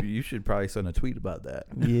 You should probably send a tweet about that.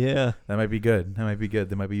 Yeah. That might be good. They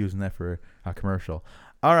might be using that for a commercial.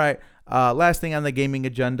 All right. Last thing on the gaming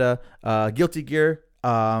agenda, Guilty Gear,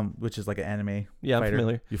 which is like an anime. Yeah, fighter. I'm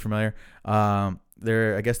familiar. You familiar?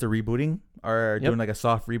 I guess they're rebooting or doing like a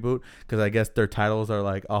soft reboot because I guess their titles are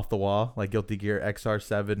like off the wall, like Guilty Gear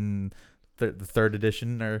XR7 the third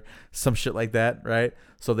edition or some shit like that, right?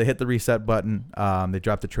 So they hit the reset button. They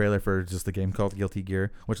dropped the trailer for just the game called Guilty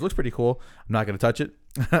Gear, which looks pretty cool. I'm not going to touch it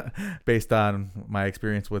based on my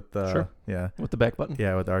experience with with the back button.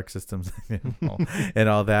 Yeah, with Arc Systems and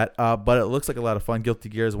all that. But it looks like a lot of fun. Guilty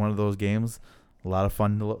Gear is one of those games, a lot of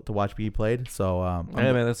fun to watch be played. So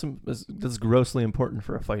yeah, man, that's grossly important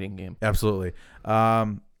for a fighting game. Absolutely.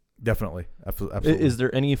 Definitely. Absolutely. Is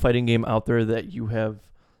there any fighting game out there that you have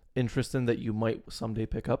interest in that you might someday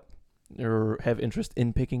pick up or have interest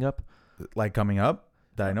in picking up? Like coming up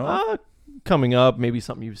that I know of? Coming up, maybe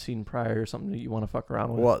something you've seen prior, something that you want to fuck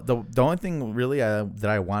around with. Well, the only thing really that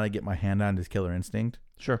I want to get my hand on is Killer Instinct.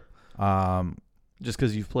 Sure. Just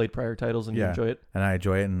because you've played prior titles and you enjoy it? And I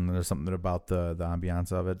enjoy it, and there's something about the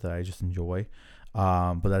ambiance of it that I just enjoy. But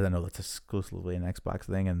I know that's exclusively an Xbox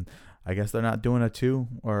thing, and I guess they're not doing a 2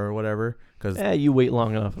 or whatever. Cause, you wait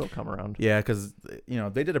long enough, it'll come around. Yeah, because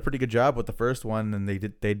they did a pretty good job with the first one, and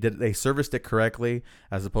they serviced it correctly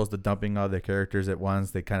as opposed to dumping all their characters at once.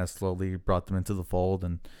 They kind of slowly brought them into the fold,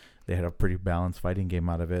 and they had a pretty balanced fighting game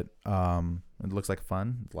out of it. It looks like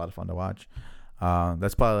fun. It's a lot of fun to watch.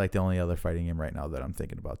 That's probably like the only other fighting game right now that I'm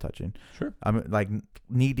thinking about touching. Sure. I'm like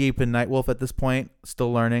knee deep in Nightwolf at this point,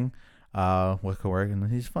 still learning what can work,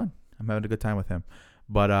 and he's fun. I'm having a good time with him.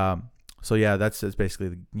 But so yeah, it's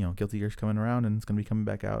basically Guilty Gear's coming around, and it's gonna be coming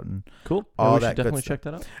back out, and cool. All we that should definitely good check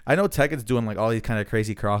that out. I know Tekken's doing like all these kind of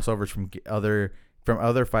crazy crossovers from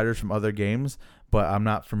other fighters from other games, but I'm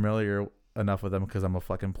not familiar enough with them because I'm a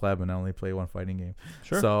fucking pleb and I only play one fighting game.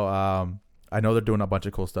 Sure. So I know they're doing a bunch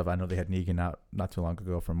of cool stuff. I know they had Negan out not too long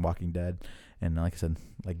ago from Walking Dead, and like I said,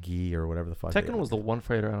 like Guy or whatever the fuck. Tekken was the one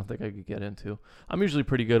fighter I don't think I could get into. I'm usually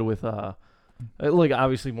pretty good with like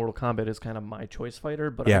obviously Mortal Kombat is kind of my choice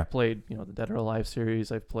fighter, but I've played the Dead or Alive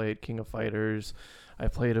series. I've played King of Fighters. I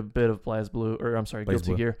played a bit of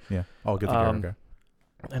Guilty Gear. Yeah. Oh, Guilty Gear. Okay.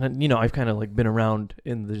 And I've kind of like been around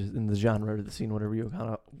in the genre or the scene,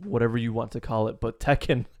 whatever you want to call it. But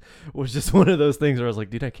Tekken was just one of those things where I was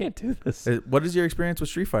like, dude, I can't do this. What is your experience with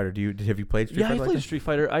Street Fighter? Have you played Street Fighter? Yeah, I played Street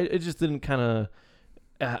Fighter. It just didn't kind of.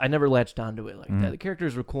 I never latched onto it like that. The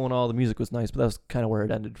characters were cool and all. The music was nice, but that was kind of where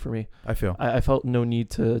it ended for me. I feel. I felt no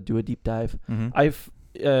need to do a deep dive. I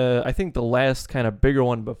think the last kind of bigger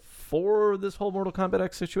one before this whole Mortal Kombat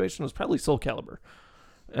X situation was probably Soul Calibur.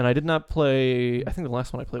 And I did not play. I think the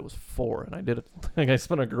last one I played was 4, and I did it. I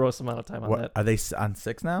spent a gross amount of time on that. Are they on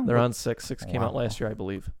 6 now? They're on 6. 6 came out last year, I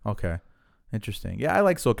believe. Okay, interesting. Yeah, I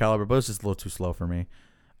like Soul Calibur, but it's just a little too slow for me.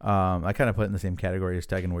 I kind of put it in the same category as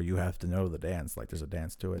Tekken, where you have to know the dance. Like, there's a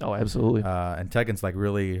dance to it. Oh, absolutely. And Tekken's like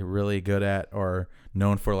really, really good at or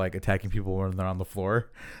known for like attacking people when they're on the floor.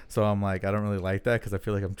 So I'm like, I don't really like that because I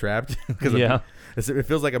feel like I'm trapped. It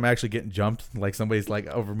feels like I'm actually getting jumped. Like somebody's like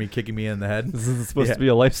over me, kicking me in the head. This is supposed to be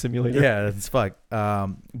a life simulator. Yeah, it's fuck.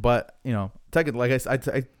 But Tekken, like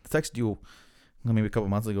I texted you maybe a couple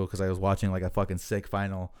months ago because I was watching like a fucking sick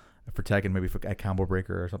final for Tekken, maybe at Combo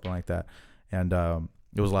Breaker or something like that, and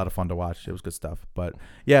it was a lot of fun to watch. It was good stuff. But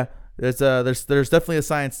yeah, there's definitely a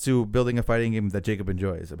science to building a fighting game that Jacob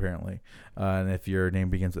enjoys, apparently. And if your name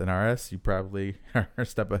begins with an RS, you probably are a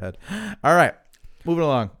step ahead. All right, moving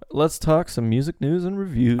along. Let's talk some music news and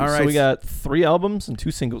reviews. All right. So we got 3 albums and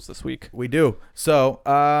 2 singles this week. We do. So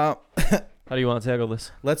how do you want to tackle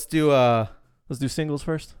this? Let's do singles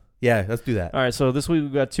first. Yeah, let's do that. All right, so this week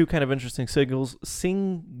we've got 2 kind of interesting singles.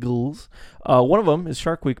 One of them is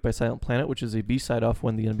Shark Week by Silent Planet, which is a B-side off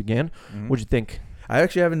When the End Began. What'd you think? I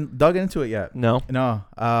actually haven't dug into it yet. No. No,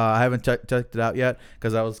 I haven't checked it out yet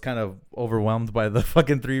because I was kind of overwhelmed by the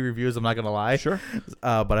fucking 3 reviews. I'm not gonna lie. Sure.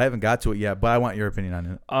 But I haven't got to it yet. But I want your opinion on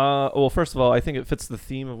it. Well, first of all, I think it fits the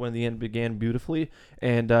theme of When the End Began beautifully.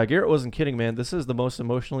 And Garrett wasn't kidding, man. This is the most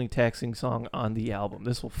emotionally taxing song on the album.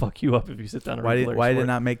 This will fuck you up if you sit down and read the lyrics Why for did it. it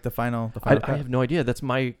not make the final? I cut? have no idea. That's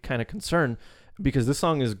my kind of concern because this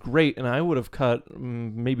song is great, and I would have cut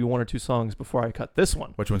maybe 1 or 2 songs before I cut this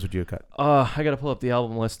one. Which ones would you cut? I got to pull up the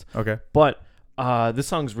album list. Okay. But this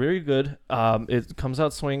song's very good. It comes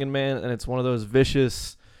out swinging, man, and it's one of those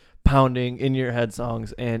vicious, pounding in your head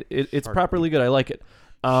songs, and it's properly good. I like it.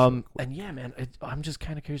 And yeah, man, I'm just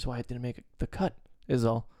kind of curious why it didn't make the cut. Is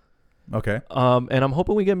all. Okay. And I'm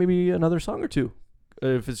hoping we get maybe another song or 2.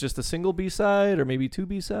 If it's just a single B-side or maybe 2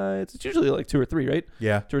 B-sides, it's usually like 2 or 3, right?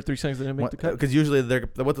 Yeah. 2 or 3 songs that didn't make the cut. Because usually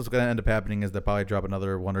what's going to end up happening is they'll probably drop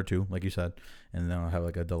another 1 or 2, like you said, and then I'll have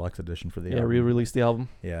like a deluxe edition for the Yeah, album. re-release the album.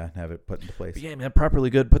 Yeah, and have it put into place. But yeah, man, properly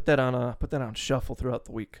good. Put that on shuffle throughout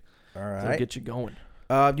the week. All That'll right. get you going.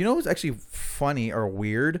 You know what's actually funny or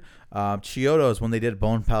weird? Chiodos, when they did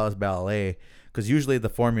Bone Palace Ballet, because usually the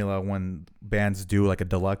formula when bands do like a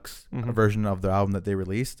deluxe version of the album that they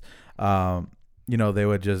released, they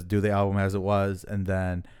would just do the album as it was and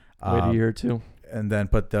then Wait a year or 2. and then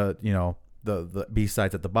put the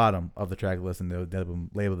B-sides at the bottom of the track list and they would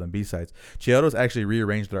label them B-sides. Chiodos actually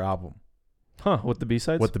rearranged their album Huh, with the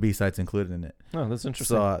B-sides? with the B-sides included in it. Oh, that's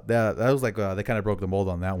interesting. So that was like they kind of broke the mold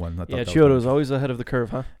on that one. I thought Yeah, that was Chiodo's always ahead of the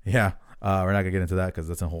curve, huh? Yeah. We're not going to get into that because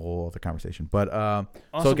that's a whole other conversation. But Awesome.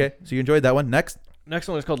 so, okay. So you enjoyed that one. Next, Next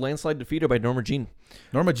one is called Landslide Defeater by Norma Jean.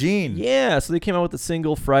 Norma Jean. Yeah, so they came out with a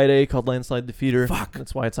single Friday called Landslide Defeater. Fuck.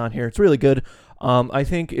 That's why it's on here. It's really good. I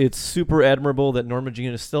think it's super admirable that Norma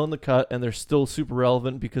Jean is still in the cut and they're still super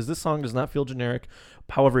relevant because this song does not feel generic.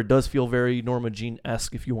 However, it does feel very Norma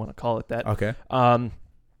Jean-esque, if you want to call it that. Okay.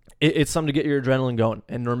 It's something to get your adrenaline going,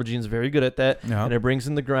 and Norma Jean's very good at that. Yeah. And it brings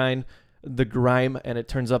in the grime, and it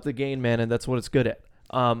turns up the gain, man, and that's what it's good at.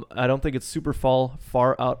 I don't think it's super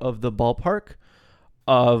far out of the ballpark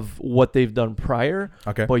of what they've done prior,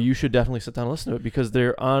 Okay. but you should definitely sit down and listen to it because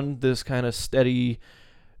they're on this kind of steady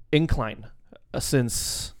incline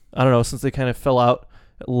since they kind of fell out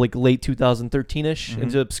like late 2013-ish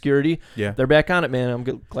into obscurity. Yeah. They're back on it, man. I'm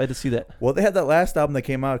glad to see that. Well, they had that last album that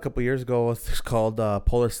came out a couple years ago. It's called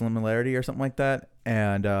Polar Similarity or something like that.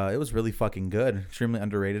 And it was really fucking good. Extremely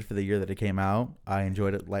underrated for the year that it came out. I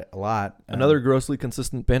enjoyed it a lot. Another grossly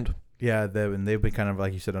consistent band. Yeah, they've been kind of,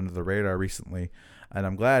 like you said, under the radar recently. And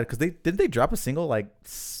I'm glad because didn't they drop a single like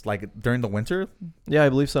during the winter? Yeah, I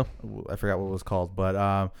believe so. I forgot what it was called,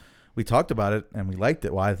 but we talked about it and we liked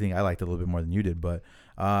it. Well, I think I liked it a little bit more than you did, but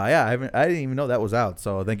yeah, I didn't even know that was out.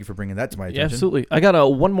 So thank you for bringing that to my attention. Yeah, absolutely. I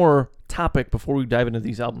got one more topic before we dive into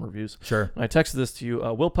these album reviews. Sure. And I texted this to you.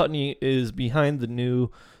 Will Putney is behind the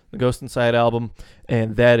Ghost Inside album,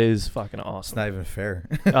 and that is fucking It's awesome. not even fair.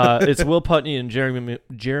 It's Will Putney and Jeremy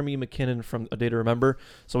McKinnon from A Day to Remember.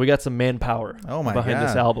 So we got some manpower behind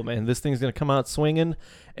this album, and this thing's gonna come out swinging,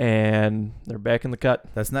 and they're back in the cut.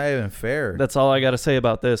 That's not even fair. That's all I got to say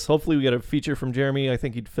about this. Hopefully we get a feature from Jeremy. I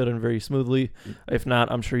think he'd fit in very smoothly. If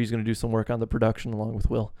not, I'm sure he's going to do some work on the production along with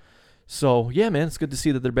Will. So, yeah, man, it's good to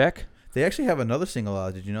see that they're back. They actually have another single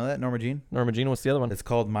out. Did you know that, Norma Jean? Norma Jean, what's the other one? It's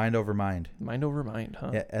called Mind Over Mind. Mind Over Mind,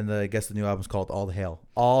 huh? Yeah, and I guess the new album's called All Hail.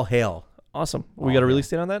 All Hail. Awesome. We got a release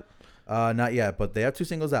date on that? Not yet, but they have 2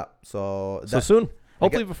 singles out. So Soon.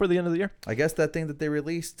 Hopefully before the end of the year. I guess that thing that they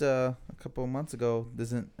released a couple of months ago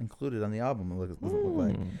isn't included on the album. It doesn't look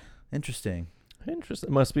like. Interesting. Interesting.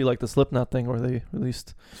 It must be like the Slipknot thing where they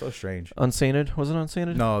released So strange. Unsainted. Was it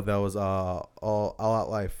Unsainted? No, that was All Out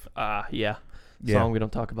Life. Yeah. Yeah. Song we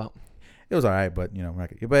don't talk about. It was all right, but we're not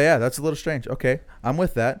gonna, but yeah, that's a little strange. Okay, I'm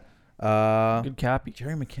with that. Good copy.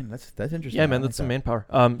 Jerry McKinnon. That's interesting. Yeah, man, I that's like some that.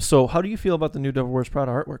 manpower. So how do you feel about the new Devil Wears Prada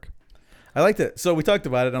artwork? I liked it. So we talked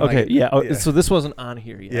about it. I'm Okay, like, yeah. So this wasn't on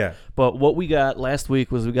here yet. Yeah. But what we got last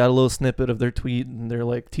week was we got a little snippet of their tweet and their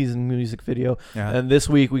like teasing music video. Yeah. And this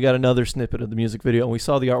week we got another snippet of the music video and we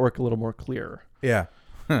saw the artwork a little more clear. Yeah.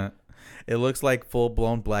 It looks like full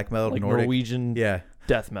blown black metal Like Nordic. Norwegian Yeah.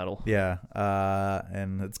 death metal. Yeah.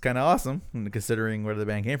 And it's kind of awesome considering where the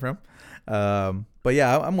band came from. But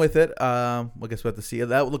yeah, I'm with it. I guess we'll have to see.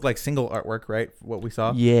 That would look like single artwork, right? What we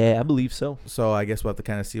saw. Yeah, I believe so. So I guess we'll have to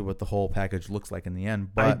kind of see what the whole package looks like in the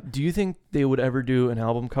end. But Do you think they would ever do an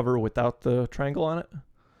album cover without the triangle on it?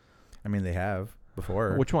 I mean, they have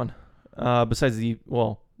before. Which one? Besides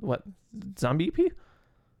Zombie EP?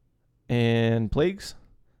 And Plagues?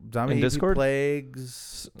 Zombie and EP, Discord?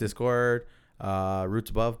 Plagues, Discord,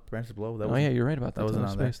 Roots Above, Branches Below. Yeah, you're right about that. That wasn't That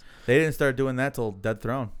was on there. spaced. They didn't start doing that till Dead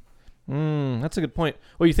Throne. That's a good point.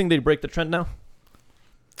 Well, you think they'd break the trend now?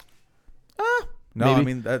 No, Maybe. I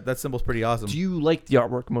mean that symbol's pretty awesome. Do you like the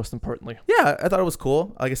artwork most importantly? Yeah, I thought it was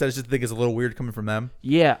cool. Like I said, I just think it's a little weird coming from them.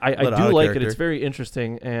 Yeah, I Little do out of like it. character. It's very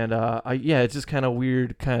interesting, and it's just kind of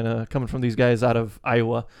weird, kind of coming from these guys out of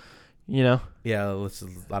Iowa, you know. Yeah, it's a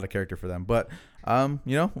lot of character for them. But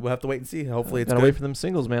we'll have to wait and see. Hopefully it's Gotta good. wait for them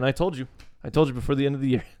singles, man. I told you before the end of the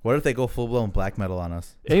year. What if they go full blown black metal on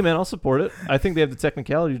us? Hey, man, I'll support it. I think they have the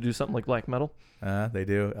technicality to do something like black metal. They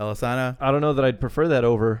do. Elisana. I don't know that I'd prefer that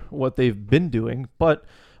over what they've been doing, but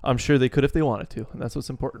I'm sure they could if they wanted to, and that's what's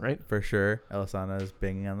important, right? For sure. Elisana is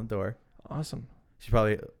banging on the door. Awesome.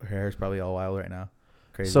 Her hair's probably all wild right now.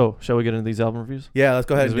 Crazy. So, shall we get into these album reviews? yeah, let's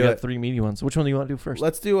go ahead Because and we do got it. 3 meaty ones. Which one do you want to do first?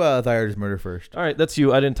 Let's do Thy Art is Murder first. All right, that's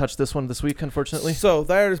you. I didn't touch this one this week, unfortunately. So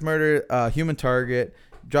Thy Art is Murder, Human Target,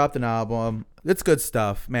 dropped an album. It's good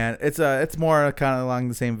stuff, man. It's more kind of along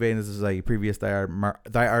the same vein as like previous Thy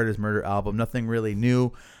Art is Murder album. Nothing really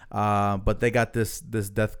new, but they got this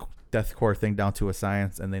deathcore thing down to a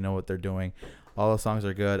science, and they know what they're doing. All the songs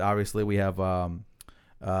are good. Obviously, we have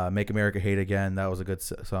Make America Hate Again. That was a good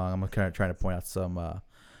song. I'm kind of trying to point out some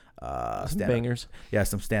Some bangers. Yeah,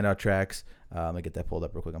 some standout tracks. Let me get that pulled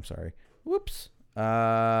up real quick. I'm sorry. Whoops.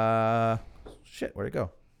 Shit, where'd it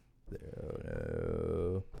go?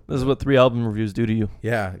 This is what 3 album reviews do to you.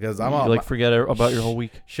 Yeah, because I'm You, all like forget about your whole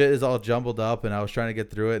week. shit is all jumbled up, and I was trying to get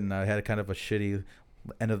through it, and I had kind of a shitty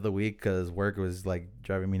end of the week because work was like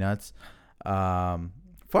driving me nuts.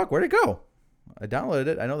 Fuck, where'd it go? I downloaded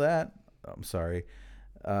it. I know that. I'm sorry.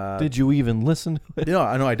 Did you even listen to it?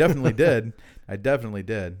 I know I definitely did. I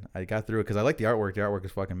got through it because I like the artwork. The artwork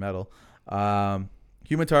is fucking metal.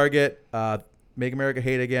 Human Target, Make America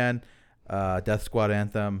Hate Again, Death Squad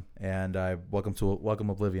Anthem, and Welcome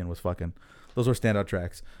Oblivion was fucking. Those were standout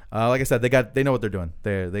tracks. Like I said, they know what they're doing.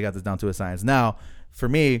 They got this down to a science. Now, for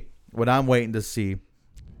me, what I'm waiting to see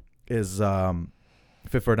is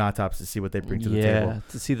Fit for an Autopsy to see what they bring to the table. Yeah,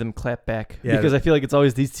 to see them clap back. Yeah. Because I feel like it's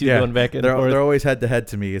always these two going back and They're forth. always head to head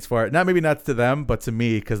to me as far maybe not to them, but to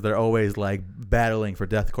me because they're always like battling for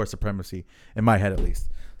deathcore supremacy in my head at least.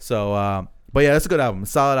 So, but yeah, it's a good album, a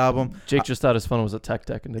solid album. Jake just thought his phone was a tech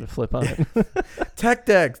deck and did a flip on it. Tech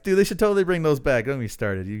decks, dude, they should totally bring those back. Don't get me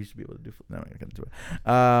started. You should be able to do. No, I'm not gonna do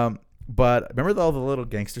it. But remember all the little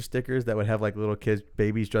gangster stickers that would have like little kids,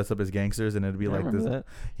 babies dressed up as gangsters, and it'd be I like remember this. that.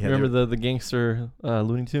 Yeah, Remember the gangster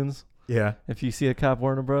Looney Tunes? Yeah. If you see a cop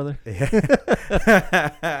wearing a brother.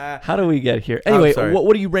 Yeah. How do we get here? Anyway, sorry.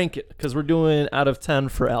 what do you rank it? Because we're doing out of 10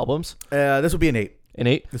 for albums. This would be an 8. An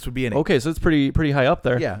 8? This would be an 8. Okay, so it's pretty high up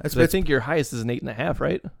there. Yeah, I think your highest is an 8.5,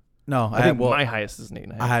 right? No, I think my highest is an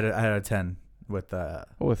 8.5. I had a 10 with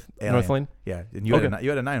with Alien. North Lane. Yeah, and you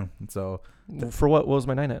had a 9. So For what was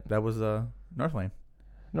my 9 at? that was North Lane.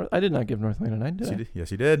 I did not give North Lane a 9, did I? Yes,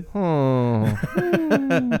 you did.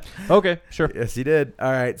 Okay, sure. Yes, you did.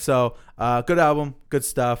 All right. So, good album, good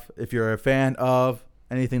stuff. If you're a fan of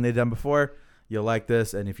anything they've done before, you'll like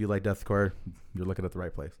this. And if you like deathcore, you're looking at the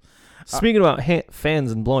right place. Speaking about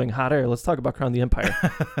fans and blowing hot air, let's talk about Crown the Empire.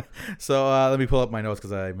 So, let me pull up my notes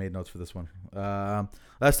because I made notes for this one.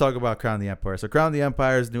 Let's talk about Crown the Empire. So, Crown the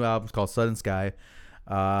Empire's new album is called Sudden Sky.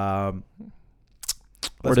 Where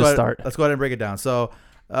Let's to go start? Let's go ahead and break it down. So,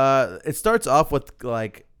 it starts off with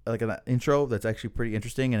like an intro that's actually pretty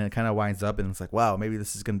interesting, and it kind of winds up, and it's like, wow, maybe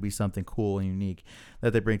this is going to be something cool and unique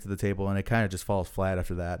that they bring to the table, and it kind of just falls flat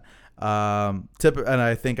after that. And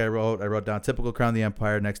I think I wrote down typical Crown the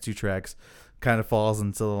Empire. Next 2 tracks kind of falls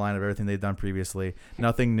into the line of everything they've done previously.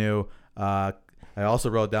 Nothing new. I also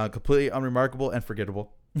wrote down completely unremarkable and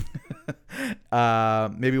forgettable.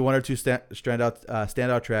 Maybe 1 or 2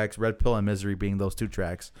 standout tracks, Red Pill and Misery being those 2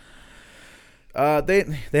 tracks. They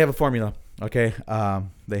have a formula, okay?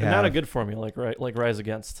 They have Not a good formula like Rise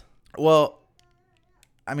Against. Well,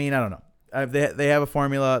 I mean, I don't know. They have a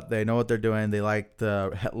formula. They know what they're doing. They like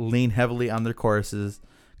to lean heavily on their choruses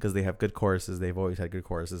because they have good choruses. They've always had good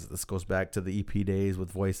choruses. This goes back to the EP days with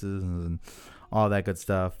Voices and all that good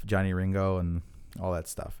stuff, Johnny Ringo and all that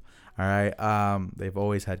stuff. All right, they've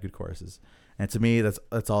always had good choruses. And to me,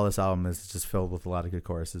 that's all this album is. It's just filled with a lot of good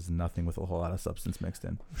choruses and nothing with a whole lot of substance mixed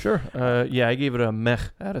in. Sure. Yeah, I gave it a meh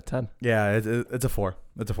out of 10. Yeah, it's a 4.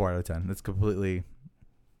 It's a 4 out of 10. It's completely,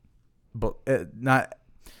 but not.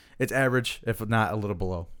 It's average, if not a little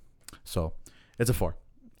below. So, it's a 4.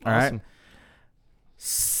 All right.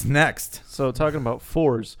 Awesome. Next. So talking about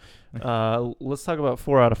 4s, Let's talk about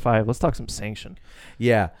 4 out of 5. Let's talk some Sanction.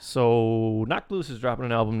 Yeah. So Knocked Loose is dropping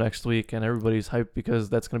an album next week, and everybody's hyped because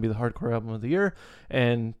that's going to be the hardcore album of the year.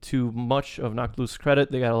 And to much of Knocked Loose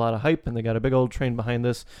credit, they got a lot of hype and they got a big old train behind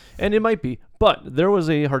this. And it might be, but there was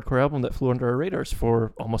a hardcore album that flew under our radars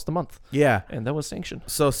for almost a month, Yeah. and that was Sanction.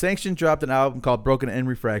 So Sanction dropped an album called Broken in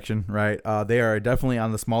Refraction, right? They are definitely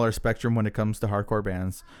on the smaller spectrum when it comes to hardcore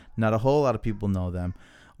bands. Not a whole lot of people know them.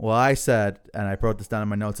 Well, I said, and I wrote this down in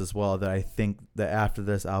my notes as well, that I think that after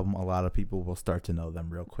this album, a lot of people will start to know them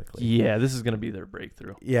real quickly. Yeah, this is going to be their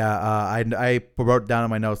breakthrough. Yeah, I wrote down in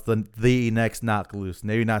my notes the next Knocked Loose.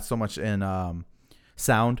 Maybe not so much in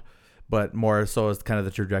sound, but more so as kind of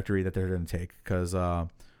the trajectory that they're going to take. Because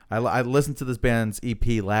I listened to this band's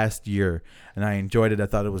EP last year, and I enjoyed it. I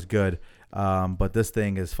thought it was good. But this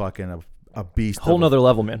thing is fucking a beast. Whole nother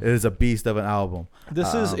level, man. It is a beast of an album.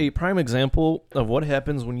 This is a prime example of what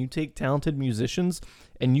happens when you take talented musicians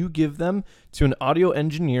and you give them to an audio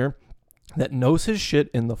engineer that knows his shit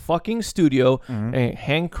in the fucking studio and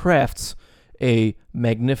handcrafts a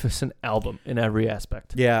magnificent album in every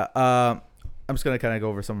aspect. Yeah, I'm just going to kind of go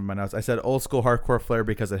over some of my notes. I said old school hardcore flair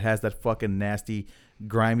because it has that fucking nasty,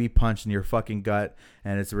 grimy punch in your fucking gut,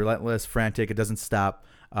 and it's relentless, frantic. It doesn't stop.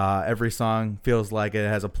 Every song feels like it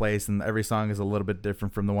has a place, and every song is a little bit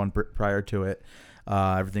different from the one prior to it.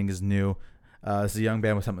 Everything is new. This is a young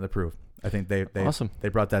band with something to prove. I think they Awesome. They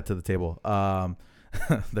brought that to the table.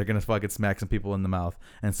 They're going to fucking smack some people in the mouth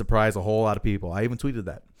and surprise a whole lot of people. I even tweeted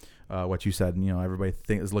that, what you said. You know, everybody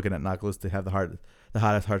is looking at Knocked Loose to have the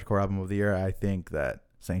hottest hardcore album of the year. I think that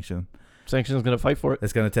Sanction is going to fight for it.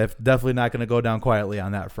 it's going to definitely not going to go down quietly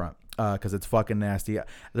on that front. Because it's fucking nasty.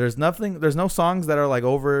 There's no songs that are like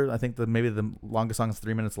over. I think maybe the longest song is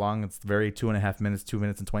 3 minutes long. It's very 2.5 minutes, 2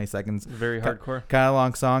 minutes and 20 seconds. Very hardcore. Kind of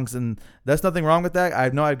long songs, and there's nothing wrong with that. I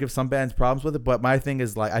know I give some bands problems with it, but my thing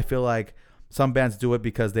is like I feel like some bands do it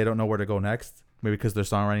because they don't know where to go next. Maybe because their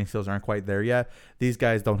songwriting skills aren't quite there yet. These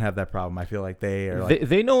guys don't have that problem. I feel like they are like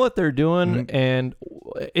They know what they're doing, and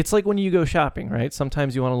it's like when you go shopping, right?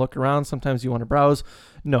 Sometimes you want to look around, sometimes you want to browse.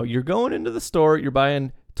 No, you're going into the store, you're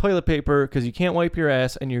buying toilet paper because you can't wipe your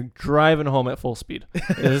ass, and you're driving home at full speed.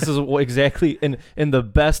 This is exactly in the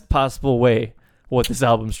best possible way what this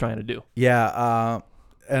album's trying to do. Yeah,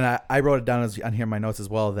 and I wrote it down on here in my notes as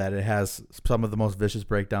well that it has some of the most vicious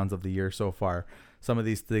breakdowns of the year so far. Some of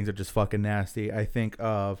these things are just fucking nasty. I think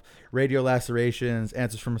of Radio Lacerations,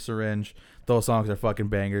 Answers from a Syringe. Those songs are fucking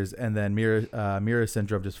bangers. And then Mirror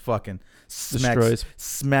Syndrome just fucking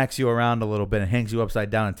smacks you around a little bit and hangs you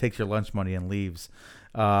upside down and takes your lunch money and leaves.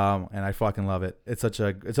 And I fucking love it. It's such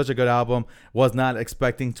a good album. Was not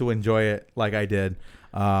expecting to enjoy it like I did.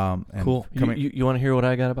 And Cool. You want to hear what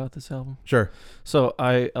I got about this album? Sure. So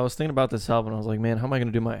I was thinking about this album, and I was like, man, how am I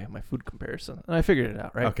going to do my food comparison? And I figured it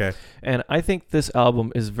out, right? Okay. And I think this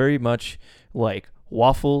album is very much like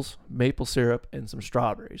waffles, maple syrup, and some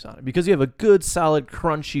strawberries on it, because you have a good, solid,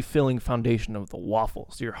 crunchy, filling foundation of the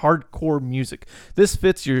waffles, your hardcore music. This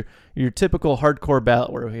fits your typical hardcore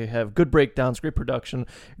ballad where we have good breakdowns, great production,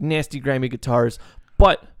 nasty, grimy guitars,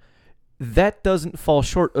 but that doesn't fall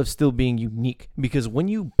short of still being unique, because when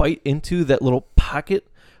you bite into that little pocket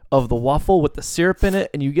of the waffle with the syrup in it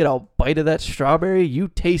and you get a bite of that strawberry, you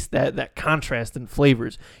taste that contrast in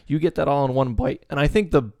flavors. You get that all in one bite. And I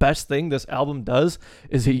think the best thing this album does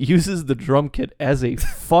is it uses the drum kit as a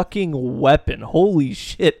fucking weapon. Holy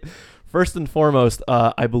shit. First and foremost,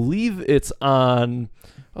 I believe it's on...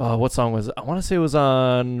 what song was it? I want to say it was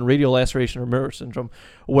on Radio Laceration or Mirror Syndrome,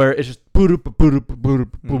 where it's just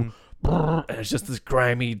boom, and it's just this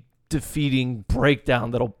grimy, defeating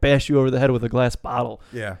breakdown that'll bash you over the head with a glass bottle.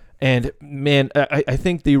 Yeah. And man, I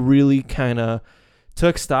think they really kind of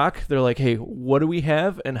took stock. They're like, hey, what do we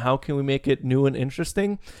have and how can we make it new and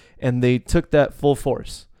interesting? And they took that full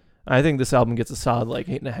force. I think this album gets a solid like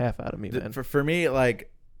 8.5 out of me, man. For me, like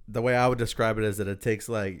the way I would describe it is that it takes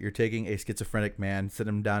like you're taking a schizophrenic man, sit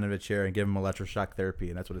him down in a chair and give him electroshock therapy,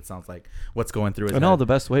 and that's what it sounds like. What's going through his in head. all the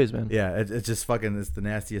best ways, man. Yeah, it's just fucking. It's the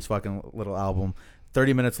nastiest fucking little album.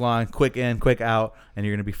 30 minutes long, quick in, quick out, and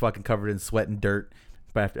you're gonna be fucking covered in sweat and dirt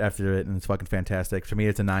after it, and it's fucking fantastic. For me,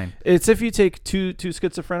 it's a 9. It's if you take two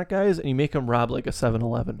schizophrenic guys and you make them rob like a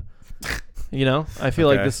 7-Eleven. You know, I feel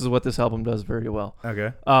like this is what this album does very well.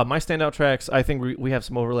 Okay. My standout tracks, I think we have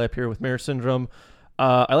some overlap here with Mirror Syndrome.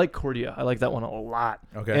 I like Cordia. I like that one a lot.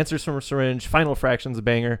 Okay. Answers from a Syringe, Final Fraction's a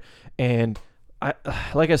banger, and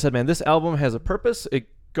like I said, man, this album has a purpose. It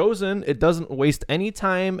goes in. It doesn't waste any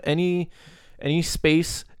time, any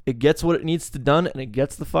space. It gets what it needs to done, and it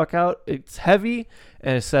gets the fuck out. It's heavy,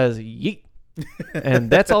 and it says yeet. And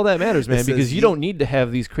that's all that matters, man, It says because you you- don't need to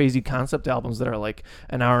have these crazy concept albums that are like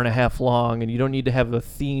an hour and a half long, and you don't need to have a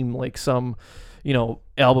theme like some,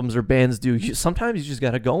 albums or bands do. Sometimes you just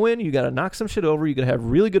got to go in, you got to knock some shit over, you got to have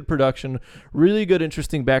really good production, really good,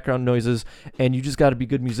 interesting background noises, and you just got to be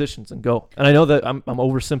good musicians and go. And I know that I'm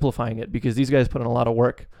oversimplifying it because these guys put in a lot of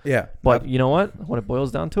work, Yeah. but you know what? When it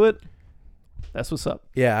boils down to it, that's what's up.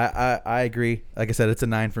 Yeah, I agree. Like I said, it's a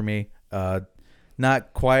 9 for me.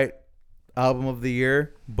 Not quite album of the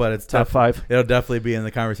year, but it's Top 5. It'll definitely be in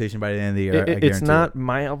the conversation by the end of the year. I It's guarantee not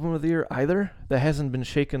my album of the year either. That hasn't been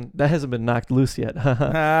shaken. That hasn't been knocked loose yet. it.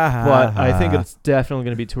 But I think it's definitely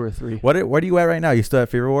going to be 2 or 3. Where are you at right now? You still at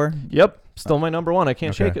Fever War? Yep. Still my number 1. I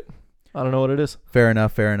can't Okay. shake it. I don't know what it is. Fair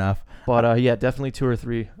enough. But yeah, definitely 2 or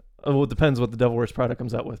 3. Well, it depends what the Devil Wears Prada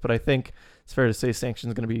comes out with. But I think it's fair to say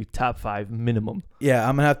Sanction's going to be top 5 minimum. Yeah,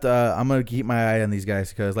 I'm gonna keep my eye on these guys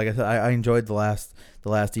because, like I said, I enjoyed the last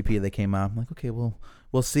EP they came out. I'm like, okay, we'll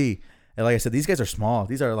see. And like I said, these guys are small.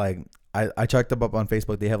 These are like I checked them up on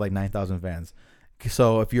Facebook. They have like 9,000 fans.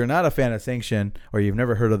 So if you're not a fan of Sanction or you've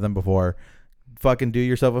never heard of them before, fucking do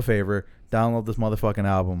yourself a favor, download this motherfucking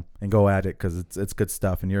album and go at it because it's good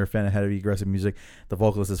stuff. And you're a fan of heavy aggressive music. The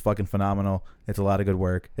vocalist is fucking phenomenal. It's a lot of good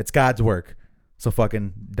work. It's God's work. So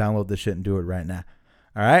fucking download this shit and do it right now.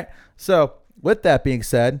 All right. So with that being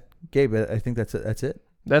said, Gabe, I think that's it.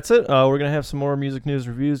 That's it. We're going to have some more music news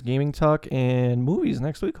reviews, gaming talk, and movies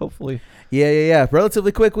next week, hopefully. Yeah.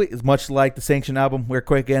 Relatively quick week. It's much like the Sanction album. We're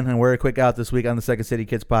quick in and we're quick out this week on the Second City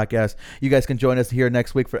Kids podcast. You guys can join us here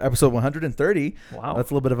next week for episode 130. Wow.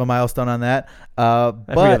 That's a little bit of a milestone on that. Every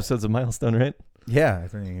But episode's a milestone, right? yeah,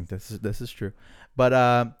 I mean, this is true.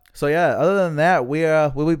 But so yeah, other than that,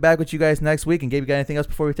 we'll be back with you guys next week. And Gabe, you got anything else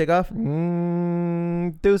before we take off?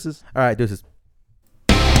 Deuces. All right, deuces.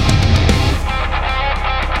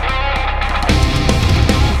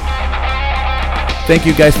 Thank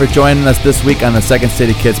you guys for joining us this week on the Second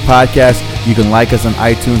City Kids podcast. You can like us on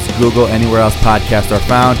iTunes, Google, anywhere else podcasts are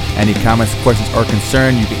found. Any comments, questions, or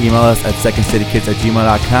concern, you can email us at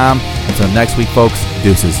secondcitykids@gmail.com. Until next week, folks,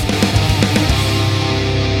 deuces.